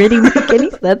doesn't really make any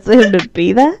sense for him to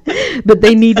be there, but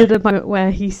they needed a moment where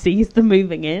he sees them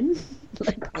moving in.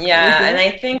 Yeah, and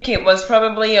I think it was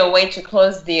probably a way to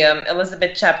close the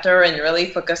Elizabeth chapter and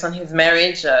really focus on his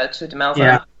marriage to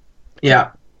Demelza. Yeah.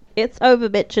 It's over,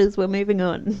 bitches. We're moving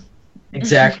on.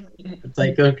 Exactly. It's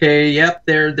like, okay, yep,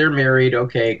 they're married.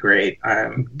 Okay, great.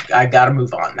 I gotta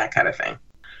move on. That kind of thing.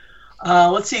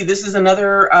 Let's see. This is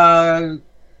another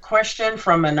question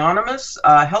from Anonymous.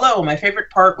 Hello. My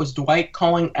favorite part was Dwight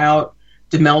calling out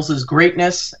Demelza's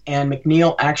greatness and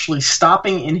McNeil actually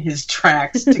stopping in his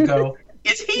tracks to go,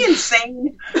 is he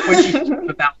insane? When she talked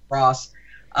about Ross.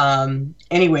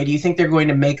 Anyway, do you think they're going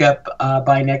to make up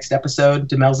by next episode?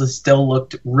 Demelza still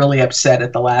looked really upset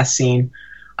at the last scene.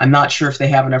 I'm not sure if they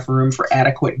have enough room for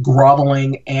adequate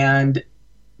groveling and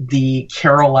the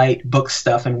Carolite book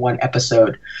stuff in one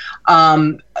episode.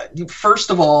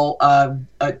 First of all,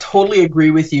 I totally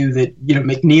agree with you that, you know,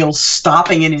 McNeil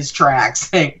stopping in his tracks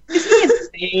saying, is he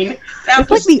insane? It's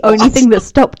like the only thing that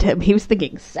stopped him. He was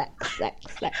thinking sex.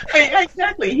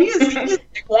 Exactly. He is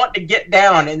wanting to get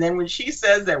down, and then when she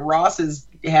says that Ross has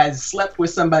slept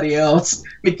with somebody else,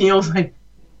 McNeil's like,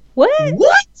 What?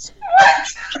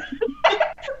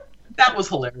 That was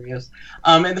hilarious.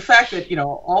 And the fact that, you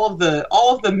know, all of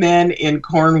the men in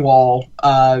Cornwall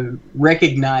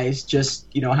recognize just,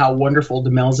 you know, how wonderful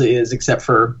Demelza is, except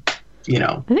for, you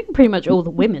know, I think pretty much all the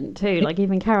women too. Like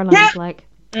even Caroline's like,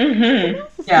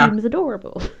 seems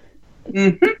adorable.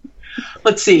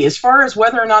 Let's see. As far as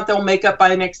whether or not they'll make up by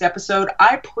the next episode,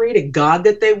 I pray to God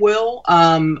that they will.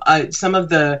 Some of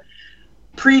the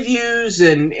previews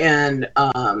and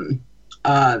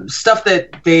stuff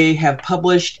that they have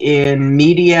published in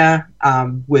media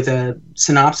with a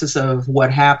synopsis of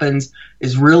what happens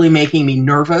is really making me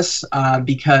nervous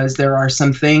because there are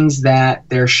some things that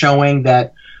they're showing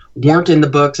that weren't in the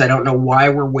books. I don't know why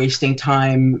we're wasting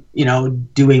time, you know,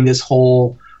 doing this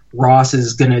whole Ross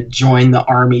is going to join the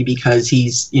army because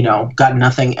he's, you know, got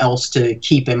nothing else to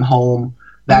keep him home.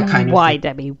 That kind of why, thing.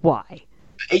 Debbie? Why?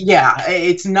 Yeah,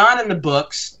 it's not in the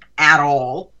books at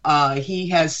all. He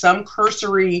has some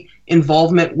cursory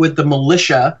involvement with the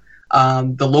militia,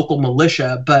 the local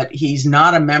militia, but he's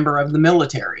not a member of the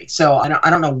military. So I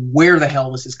don't know where the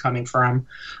hell this is coming from.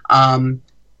 And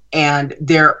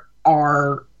there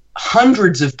are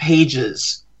hundreds of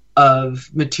pages of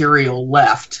material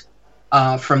left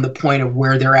from the point of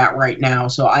where they're at right now.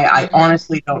 So I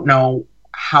honestly don't know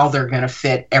how they're going to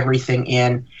fit everything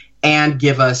in and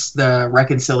give us the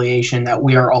reconciliation that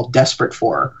we are all desperate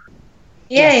for.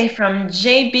 Yay, from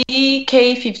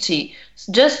JBK50.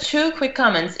 Just 2 quick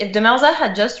comments. If Demelza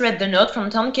had just read the note from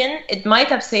Tonkin, it might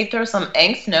have saved her some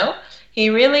angst, no? He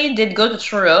really did go to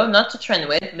Truro, not to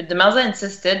Trenwith, but Demelza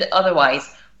insisted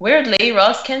otherwise. Weirdly,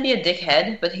 Ross can be a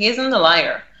dickhead, but he isn't a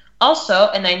liar. Also,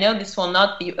 and I know this will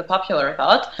not be a popular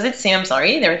thought, does it seem,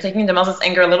 they're taking Demelza's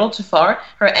anger a little too far.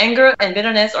 Her anger and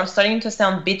bitterness are starting to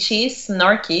sound bitchy,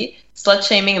 snarky,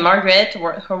 slut-shaming Margaret,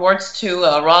 her words to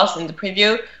Ross in the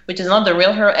preview, which is not the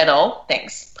real her at all.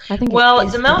 Thanks. I think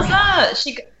Demelza,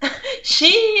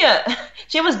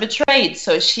 she was betrayed,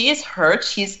 so she is hurt,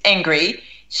 she's angry.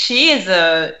 She's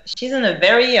in a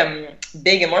very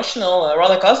big emotional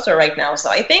roller coaster right now. So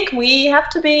I think we have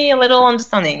to be a little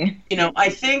understanding. I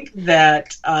think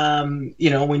that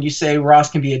when you say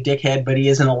Ross can be a dickhead, but he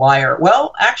isn't a liar.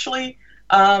 Well, actually,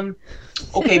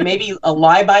 okay, maybe a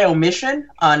lie by omission,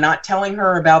 not telling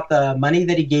her about the money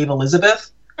that he gave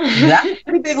Elizabeth. That's a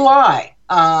pretty big lie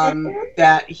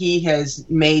that he has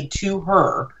made to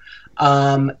her.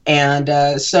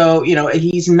 So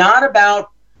he's not about.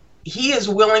 He is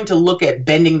willing to look at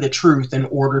bending the truth in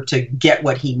order to get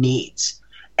what he needs.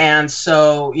 And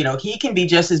so, he can be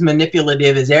just as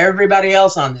manipulative as everybody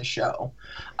else on this show.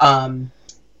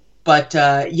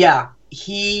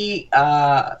 He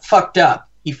fucked up.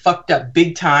 He fucked up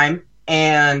big time.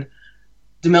 And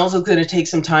Demelza's going to take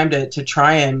some time to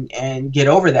try and get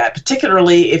over that,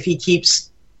 particularly if he keeps,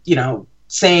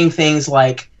 saying things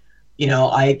like,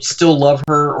 I still love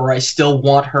her, or I still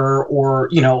want her, or,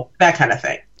 that kind of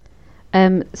thing.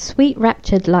 Sweet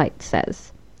Raptured Light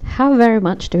says, how very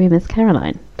much do we miss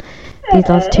Caroline? These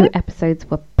last 2 episodes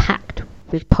were packed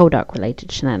with Poldark related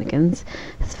shenanigans.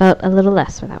 It's felt a little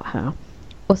less without her.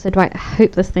 Also, Dwight,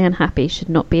 hopelessly unhappy should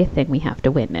not be a thing we have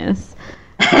to witness.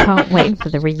 Can't wait for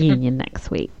the reunion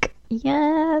next week.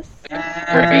 Yes.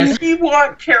 We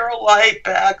want Caroline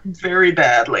back very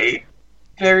badly.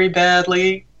 Very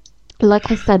badly.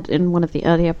 Like I said in one of the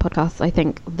earlier podcasts, I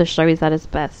think the show is at its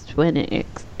best when it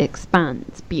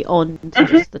expands beyond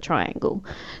just the triangle.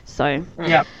 So,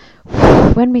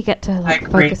 when we get to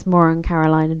focus more on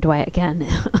Caroline and Dwight again,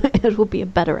 it will be a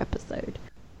better episode.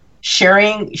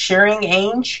 Sharing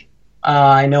Ainge.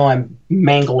 I know I'm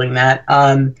mangling that.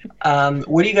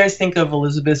 What do you guys think of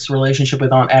Elizabeth's relationship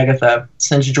with Aunt Agatha?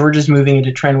 Since George is moving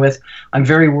into Trenwith, I'm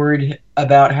very worried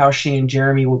about how she and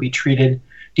Jeremy will be treated.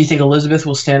 Do you think Elizabeth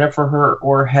will stand up for her,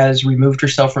 or has removed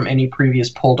herself from any previous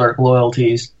Poldark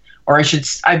loyalties? Or I should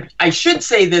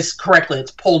say this correctly.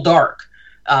 It's Poldark.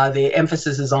 The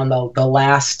emphasis is on the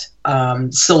last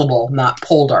syllable, not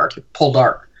Poldark.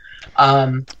 Poldark.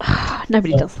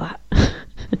 Nobody does that.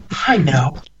 I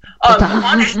know.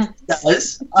 Aunt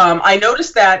does. I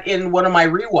noticed that in one of my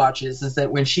rewatches, is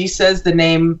that when she says the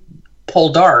name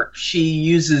Poldark, she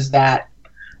uses that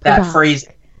phrase,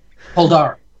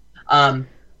 Poldark.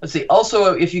 Let's see.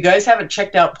 Also, if you guys haven't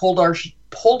checked out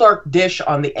Poldark Dish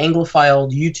on the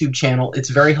Anglophile YouTube channel, it's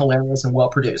very hilarious and well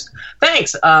produced.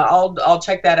 Thanks. I'll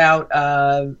check that out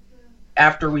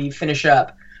after we finish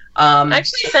up. I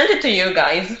actually sent it to you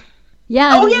guys.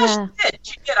 Yeah. Oh yeah,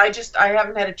 she did. I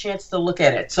haven't had a chance to look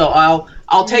at it, so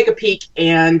I'll take a peek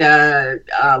and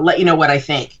let you know what I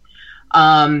think.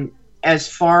 As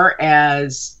far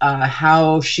as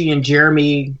how she and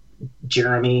Jeffrey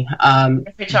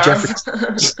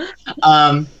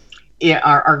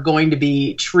are going to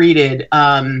be treated.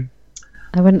 I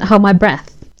wouldn't hold my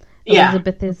breath.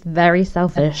 Elizabeth is very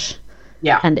selfish.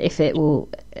 Yeah. And if it will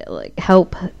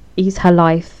help ease her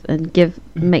life and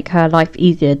make her life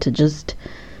easier to just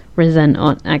resent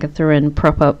Aunt Agatha and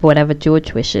prop up whatever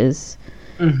George wishes.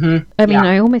 Mm-hmm. I mean,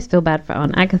 I almost feel bad for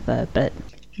Aunt Agatha, but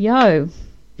you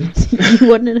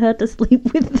wanted her to sleep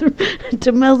with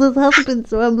Demelza's husband,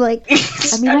 so I'm like,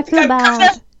 I mean, I feel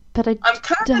bad, but I'm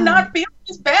kind of not feeling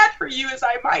as bad for you as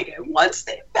I might have once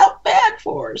they felt bad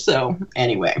for her. So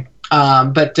anyway,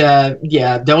 don't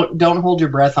hold your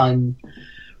breath on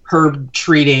her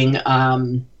treating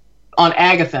on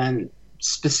Agatha in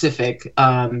specific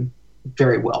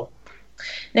very well.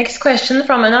 Next question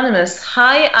from Anonymous.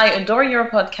 Hi, I adore your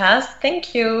podcast.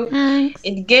 Thank you. Thanks.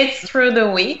 It gets through the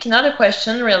week. Not a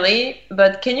question, really,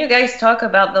 but can you guys talk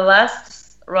about the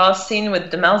last Ross scene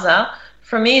with Demelza?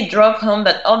 For me, it drove home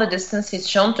that all the distance he's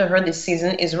shown to her this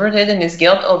season is rooted in his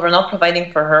guilt over not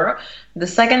providing for her. The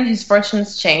second his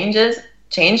fortunes change,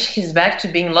 he's back to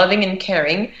being loving and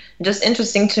caring. Just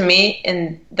interesting to me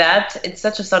in that it's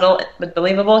such a subtle but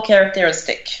believable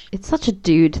characteristic. It's such a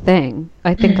dude thing.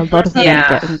 I think a lot of men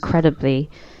get incredibly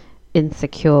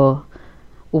insecure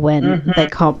when they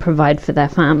can't provide for their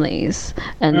families.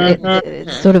 And it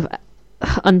sort of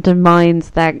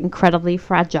undermines their incredibly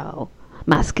fragile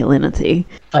masculinity.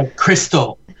 Like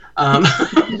Crystal.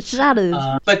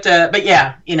 Shadows. But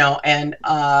yeah, and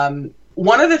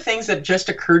one of the things that just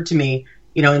occurred to me,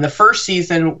 in the first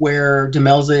season where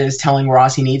Demelza is telling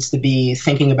Ross he needs to be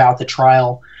thinking about the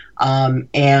trial,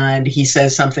 and he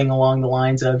says something along the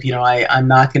lines of, I'm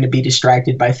not going to be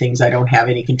distracted by things I don't have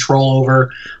any control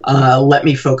over. Let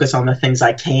me focus on the things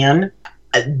I can.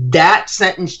 That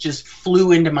sentence just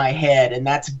flew into my head, and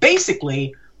that's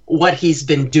basically what he's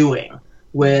been doing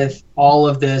with all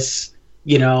of this,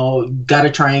 got to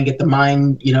try and get the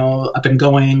mine, up and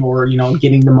going, or,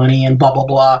 getting the money and blah, blah,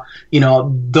 blah.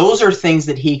 Those are things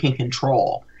that he can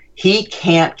control. He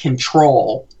can't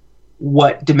control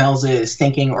what Demelza is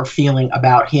thinking or feeling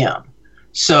about him.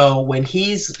 So when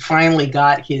he's finally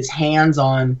got his hands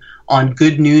on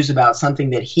good news about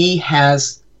something that he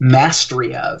has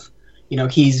mastery of,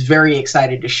 he's very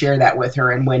excited to share that with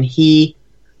her. And when he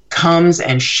comes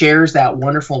and shares that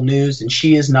wonderful news and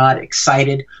she is not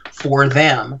excited for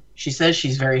them, she says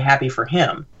she's very happy for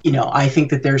him. I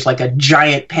think that there's like a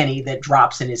giant penny that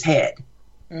drops in his head.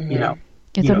 Mm-hmm.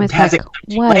 It's almost like,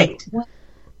 wait,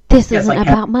 this isn't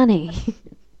about money.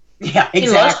 Yeah, exactly. He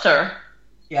lost her.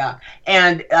 Yeah,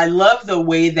 and I love the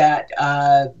way that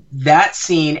that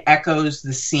scene echoes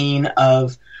the scene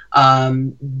of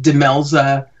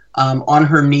Demelza on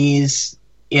her knees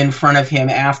in front of him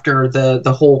after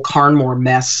the whole Carnmore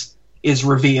mess is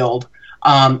revealed.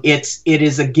 It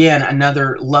is again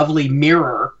another lovely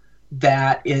mirror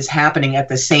that is happening at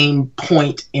the same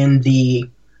point in the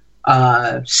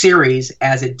series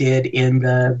as it did in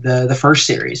the first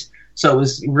series. So it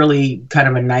was really kind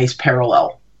of a nice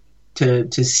parallel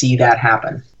to see that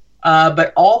happen.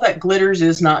 But all that glitters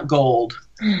is not gold.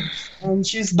 And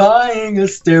she's buying a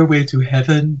stairway to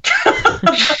heaven.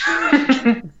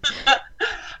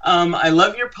 I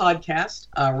love your podcast.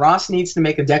 Ross needs to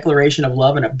make a declaration of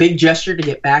love and a big gesture to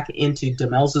get back into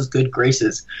Demelza's good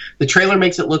graces. The trailer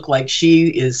makes it look like she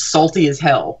is salty as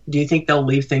hell. Do you think they'll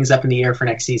leave things up in the air for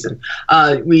next season?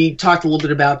 We talked a little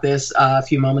bit about this a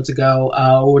few moments ago.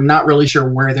 We're not really sure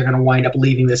where they're going to wind up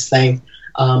leaving this thing.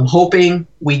 Hoping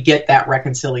we get that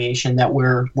reconciliation that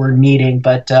we're needing,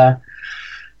 but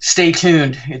stay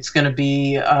tuned. It's going to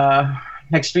be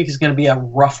next week is going to be a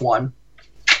rough one.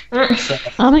 So.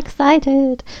 I'm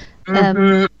excited.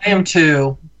 I am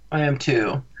too.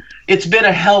 It's been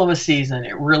a hell of a season.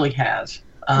 It really has.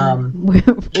 We're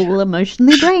all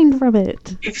emotionally drained from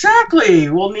it. Exactly.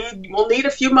 We'll need a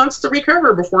few months to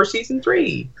recover before season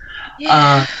 3.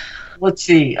 Yeah. Let's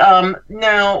see.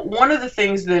 Now, one of the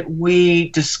things that we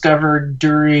discovered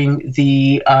during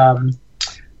the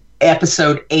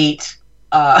episode 8,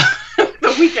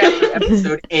 the week after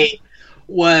episode 8,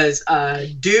 was a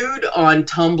dude on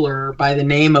Tumblr by the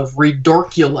name of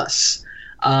Redorkulus.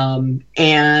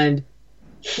 And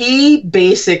he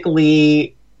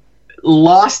basically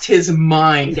lost his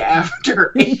mind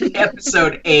after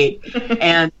episode 8.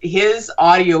 And his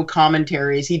audio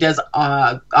commentaries, he does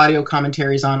audio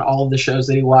commentaries on all of the shows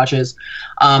that he watches,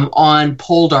 on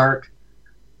Poldark,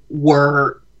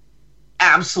 were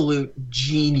absolute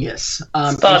genius.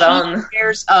 Spot on. He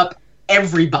tears up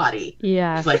everybody.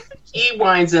 Yeah. Like, he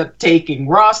winds up taking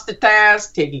Ross to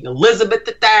task, taking Elizabeth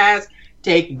to task,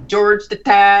 taking George to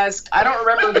task. I don't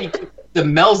remember if he took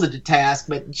Demelza to task,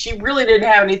 but she really didn't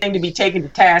have anything to be taken to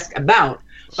task about.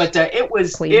 But it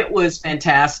was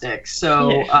fantastic.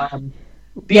 So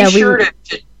be sure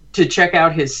to check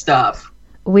out his stuff.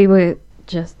 We were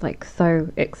just like so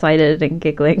excited and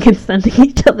giggling and sending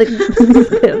each other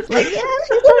clips like, yeah,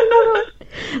 she's done another one.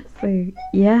 So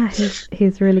yeah,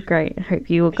 he's really great. I hope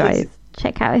you all guys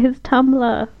check out his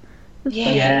Tumblr.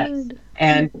 Yeah,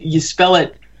 and you spell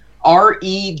it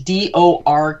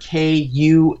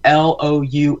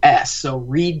Redorkulous. So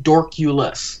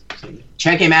Redorkulus. So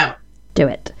check him out. Do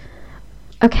it.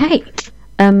 Okay.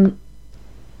 Home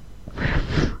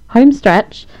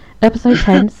stretch, episode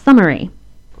 10 summary.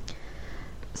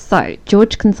 So,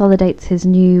 George consolidates his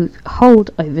new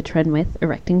hold over Trenwith,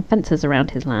 erecting fences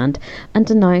around his land and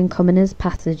denying commoners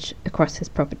passage across his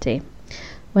property.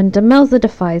 When Demelza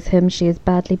defies him, she is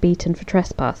badly beaten for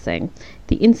trespassing.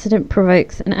 The incident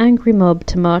provokes an angry mob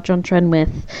to march on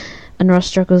Trenwith, and Ross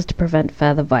struggles to prevent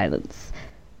further violence.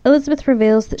 Elizabeth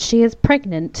reveals that she is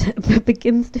pregnant, but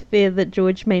begins to fear that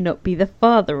George may not be the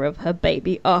father of her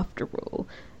baby after all.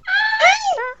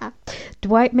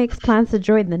 Dwight makes plans to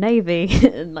join the Navy,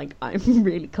 and I'm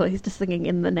really close to singing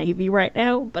in the Navy right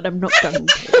now, but I'm not going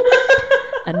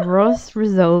to. And Ross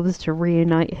resolves to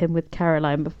reunite him with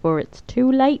Caroline before it's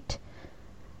too late.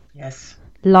 Yes.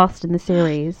 Last in the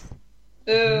series.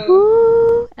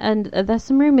 Ooh. And there's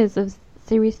some rumours of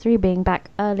Series 3 being back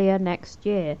earlier next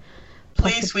year.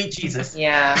 Please, sweet Jesus.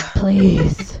 Yeah.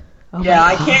 Please. Oh yeah,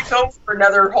 I can't go for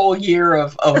another whole year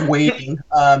of waiting.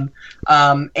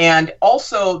 And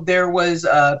also, there was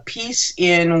a piece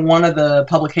in one of the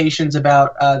publications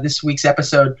about this week's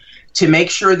episode to make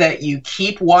sure that you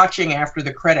keep watching after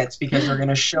the credits because they're going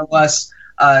to show us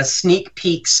sneak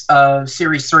peeks of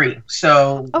Series 3.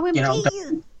 So,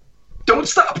 don't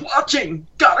stop watching.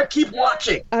 Gotta keep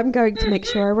watching. I'm going to make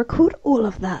sure I record all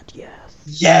of that, yes.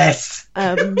 Yes.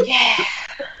 Yeah.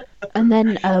 And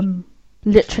then,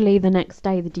 literally the next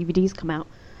day, the DVDs come out.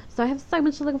 So I have so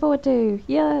much to look forward to.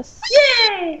 Yes.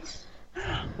 Yay!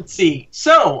 Let's see.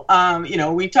 So,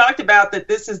 we talked about that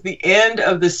this is the end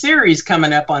of the series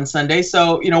coming up on Sunday.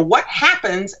 So, what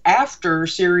happens after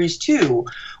Series 2?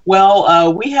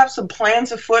 Well, we have some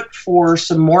plans afoot for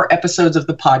some more episodes of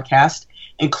the podcast,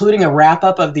 including a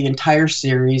wrap-up of the entire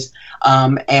series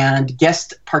and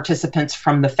guest participants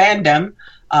from the fandom,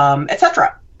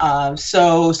 etc.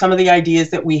 So some of the ideas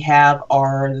that we have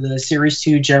are the Series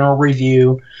 2 general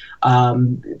review,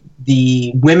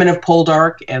 the Women of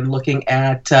Poldark, and looking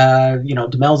at,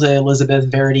 Demelza, Elizabeth,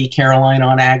 Verity, Caroline,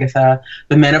 Aunt Agatha,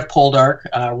 the Men of Poldark,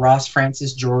 Ross,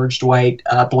 Francis, George, Dwight,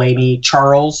 Blaney,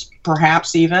 Charles,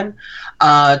 perhaps even,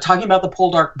 talking about the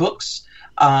Poldark books.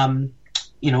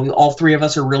 All three of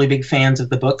us are really big fans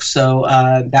of the book, so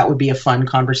that would be a fun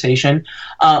conversation.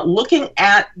 Looking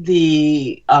at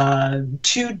the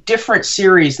two different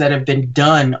series that have been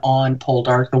done on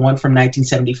Poldark, the one from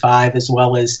 1975 as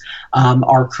well as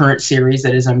our current series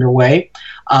that is underway,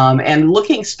 and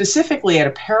looking specifically at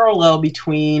a parallel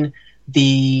between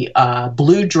the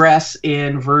blue dress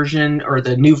in version, or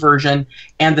the new version,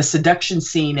 and the seduction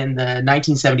scene in the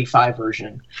 1975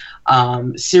 version.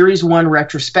 Series 1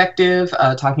 retrospective,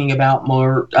 talking about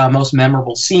most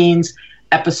memorable scenes,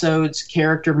 episodes,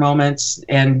 character moments,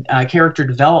 and character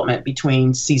development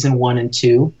between Season 1 and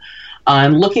 2.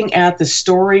 And looking at the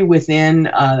story within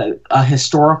a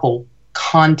historical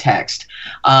context.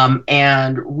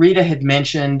 And Rita had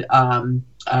mentioned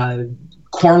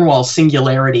Cornwall's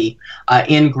singularity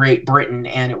in Great Britain,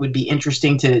 and it would be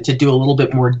interesting to do a little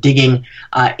bit more digging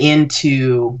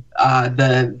into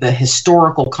the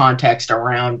historical context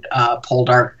around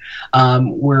Poldark.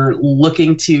 We're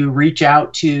looking to reach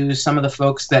out to some of the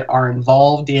folks that are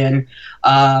involved in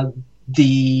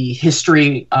the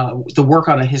history, the work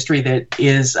on the history that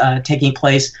is taking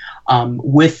place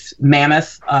with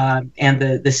Mammoth and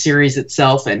the series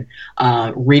itself, and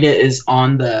Rita is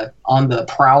on the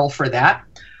prowl for that.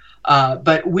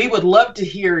 But we would love to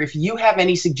hear if you have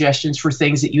any suggestions for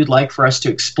things that you'd like for us to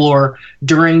explore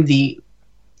during the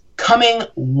coming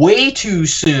way too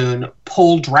soon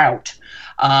Pol Drought.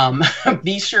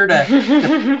 Be sure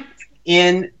to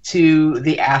into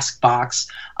the Ask box.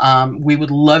 We would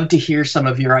love to hear some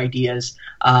of your ideas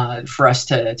for us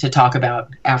to talk about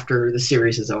after the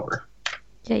series is over.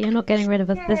 Yeah, you're not getting rid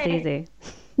of us this easy.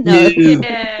 No.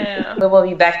 Yeah. We will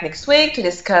be back next week to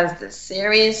discuss the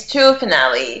Series 2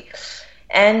 finale.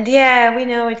 And yeah, we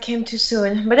know it came too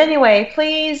soon. But anyway,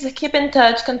 please keep in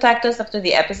touch. Contact us after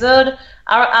the episode.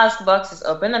 Our Ask box is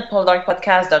open at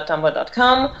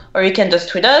poldarkpodcast.tumblr.com, or you can just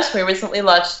tweet us. We recently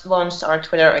launched our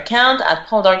Twitter account at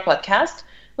poldarkpodcast.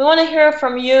 We want to hear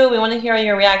from you. We want to hear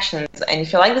your reactions. And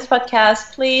if you like this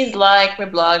podcast, please like,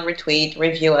 reblog, retweet,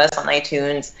 review us on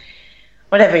iTunes,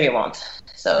 whatever you want.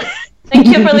 So thank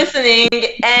you for listening,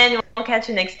 and we'll catch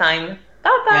you next time.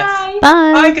 Bye-bye. Yes.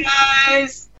 Bye,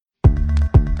 guys.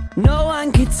 No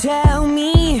one could tell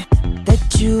me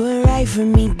that you were right for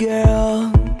me,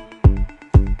 girl.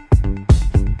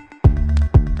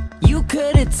 You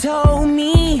could have told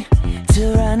me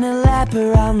to run a lap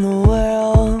around the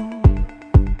world.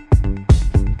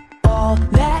 All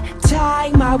that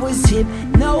time I was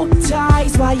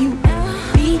hypnotized while you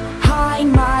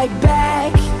behind my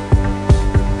back.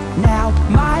 Now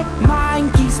my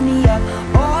mind keeps me up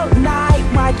all night.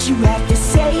 Why'd you have to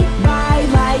say bye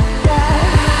like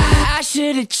that? I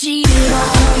should've cheated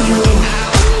on you.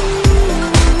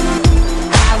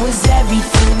 I was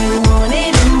everything you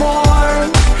wanted and more.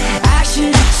 I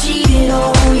should've cheated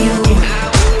on you.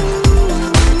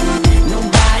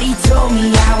 Nobody told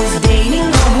me I was dating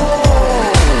a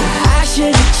whore. I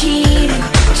should've cheated,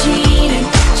 cheated,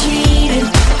 cheated.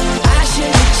 I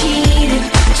should've cheated,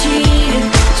 cheated,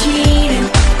 cheated.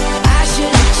 I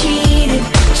should've cheated,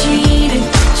 cheated,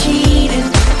 cheated.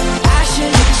 I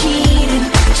should've cheated,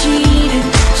 cheated,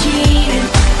 cheated.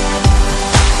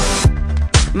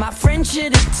 My friend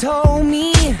should've told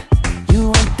me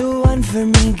you weren't the one for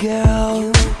me, girl.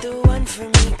 You weren't the one for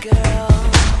me, girl.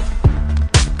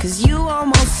 'Cause you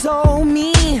almost sold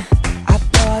me. I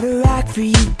bought a rock for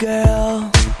you,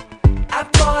 girl. I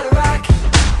bought a rock.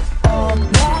 All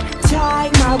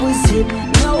time I was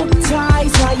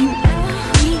hypnotized while you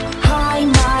behind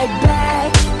my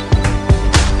back.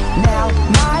 Now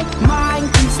my mind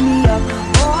keeps me up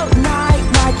all night.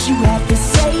 Why'd you have to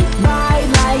say bye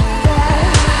like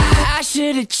that? I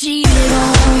should've cheated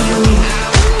on you.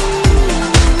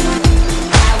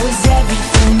 I was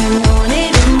everything you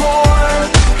wanted and more.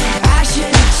 I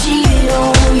should've cheated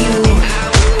on you.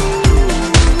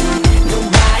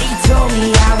 Nobody told me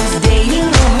I was dating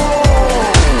a whore.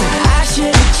 I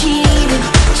should've cheated,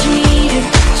 cheated,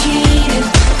 cheated.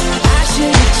 I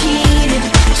should've cheated,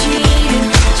 cheated,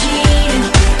 cheated.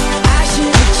 I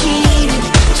should've cheated,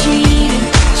 cheated,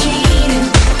 cheated.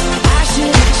 I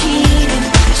should've cheated,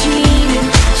 cheated,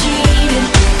 cheated.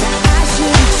 I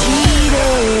should've cheated.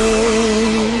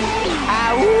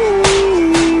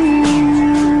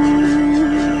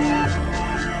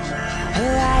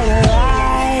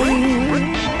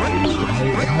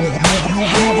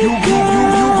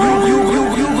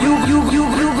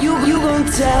 You gon'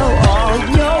 tell all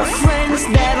your friends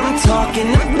that I'm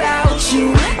talking about you.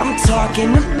 I'm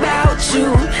talking about you.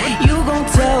 You gon'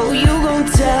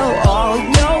 tell all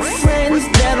your friends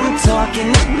that I'm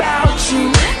talking about you.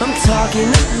 I'm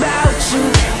talking about you.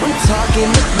 I'm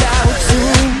talking about you.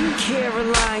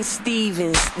 Caroline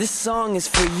Stevens, this song is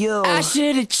for you. I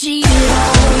should've cheated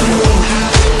on you.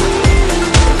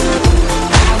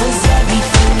 I was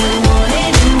everything you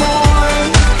wanted and more.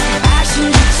 I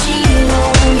should've cheated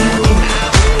on you.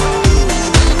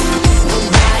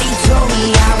 Nobody told me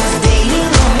I was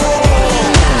dating a whore.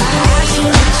 I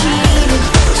should've cheated,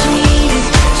 cheated,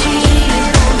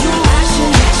 cheated. I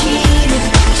should've cheated,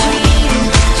 cheated,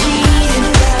 cheated.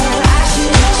 I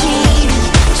should've cheated,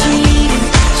 cheated,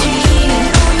 cheated.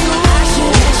 I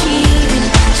should've cheated,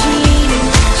 cheated,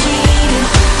 cheated.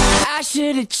 I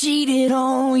should've cheated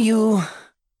on you.